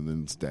name, and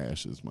then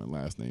Stash is my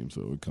last name,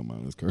 so it would come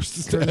out as Curtis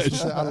Curtis the Stash.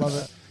 Stash. I love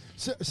it.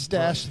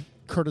 Stash.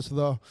 Curtis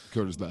the.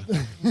 Curtis Stash.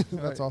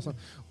 That's awesome,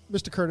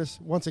 Mr. Curtis.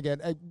 Once again,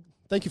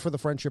 thank you for the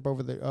friendship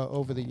over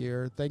the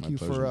year. Thank My you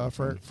pleasure, my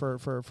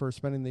for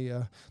spending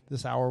the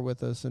this hour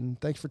with us,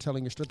 and thanks for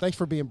telling your story. Thanks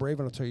for being brave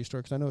enough to tell your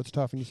story because I know it's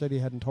tough, and you said you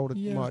hadn't told it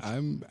much.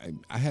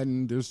 I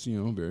hadn't. There's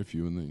very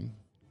few in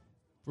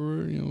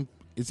the.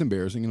 It's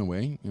embarrassing in a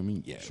way. I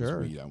mean, yeah, Sure. it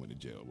was weed, I went to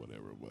jail,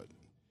 whatever. But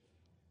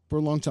for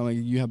a long time, like,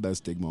 you have that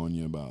stigma on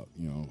you about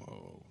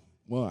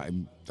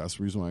that's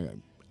the reason why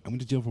I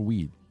went to jail for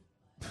weed.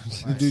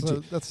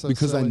 That's so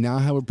because silly. I now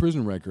have a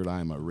prison record.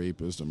 I'm a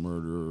rapist, a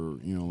murderer.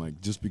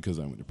 Just because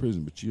I went to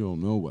prison, but you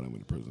don't know what I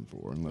went to prison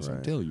for unless I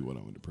Right. tell you what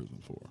I went to prison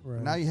for.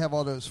 Right. Now you have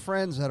all those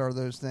friends that are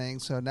those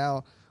things. So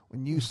now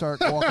when you start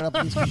walking up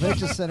these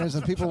convention centers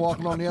and people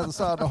walking on the other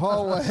side of the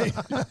hallway.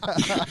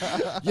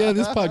 Yeah,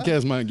 this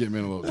podcast might get me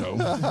in a little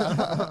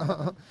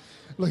trouble.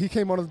 Look, he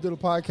came on to do the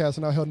podcast,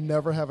 and now he'll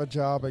never have a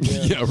job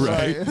again. Yeah,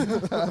 right.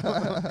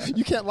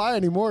 You can't lie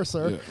anymore,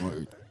 sir. Yeah,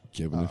 well,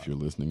 Kevin, if you're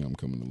listening, I'm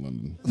coming to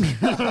London.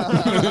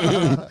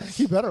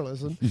 He better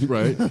listen.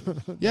 Right?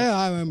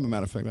 Yeah, a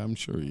matter of fact, I'm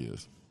sure he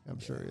is. I'm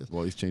sure he is.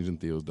 Well, he's changing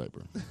Theo's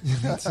diaper.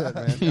 That's it,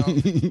 man.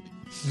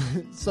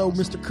 So,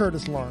 Mr.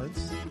 Curtis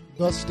Lawrence,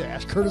 the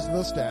Stash, Curtis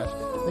the Stash,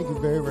 thank you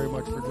very, very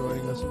much for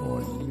joining us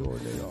on your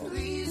day off.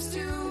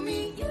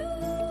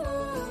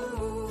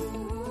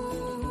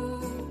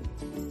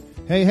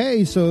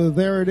 Hey, so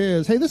there it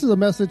is. Hey, this is a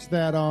message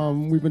that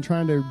we've been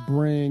trying to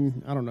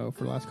bring, I don't know,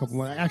 for the last couple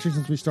months, actually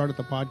since we started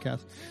the podcast.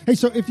 Hey,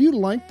 so if you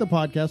like the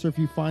podcast or if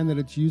you find that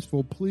it's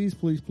useful, please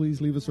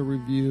leave us a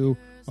review,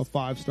 a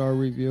 5-star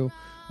review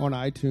on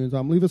iTunes.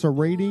 Leave us a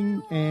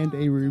rating and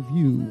a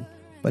review.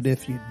 But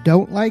if you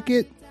don't like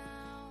it,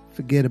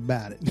 forget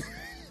about it.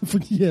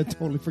 Yeah,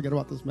 totally forget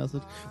about this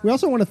message. We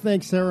also want to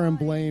thank Sarah and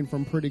Blaine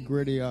from Pretty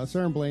Gritty.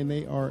 Sarah and Blaine,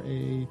 they are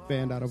a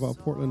band out of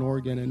Portland,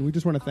 Oregon, and we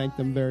just want to thank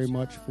them very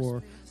much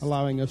for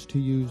allowing us to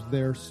use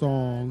their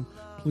song,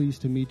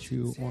 Pleased to Meet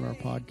You, on our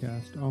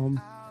podcast.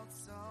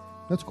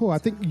 That's cool. I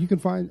think you can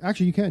find,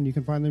 actually you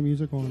can find their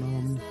music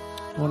on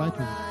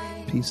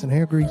iTunes. Peace and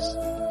hair grease.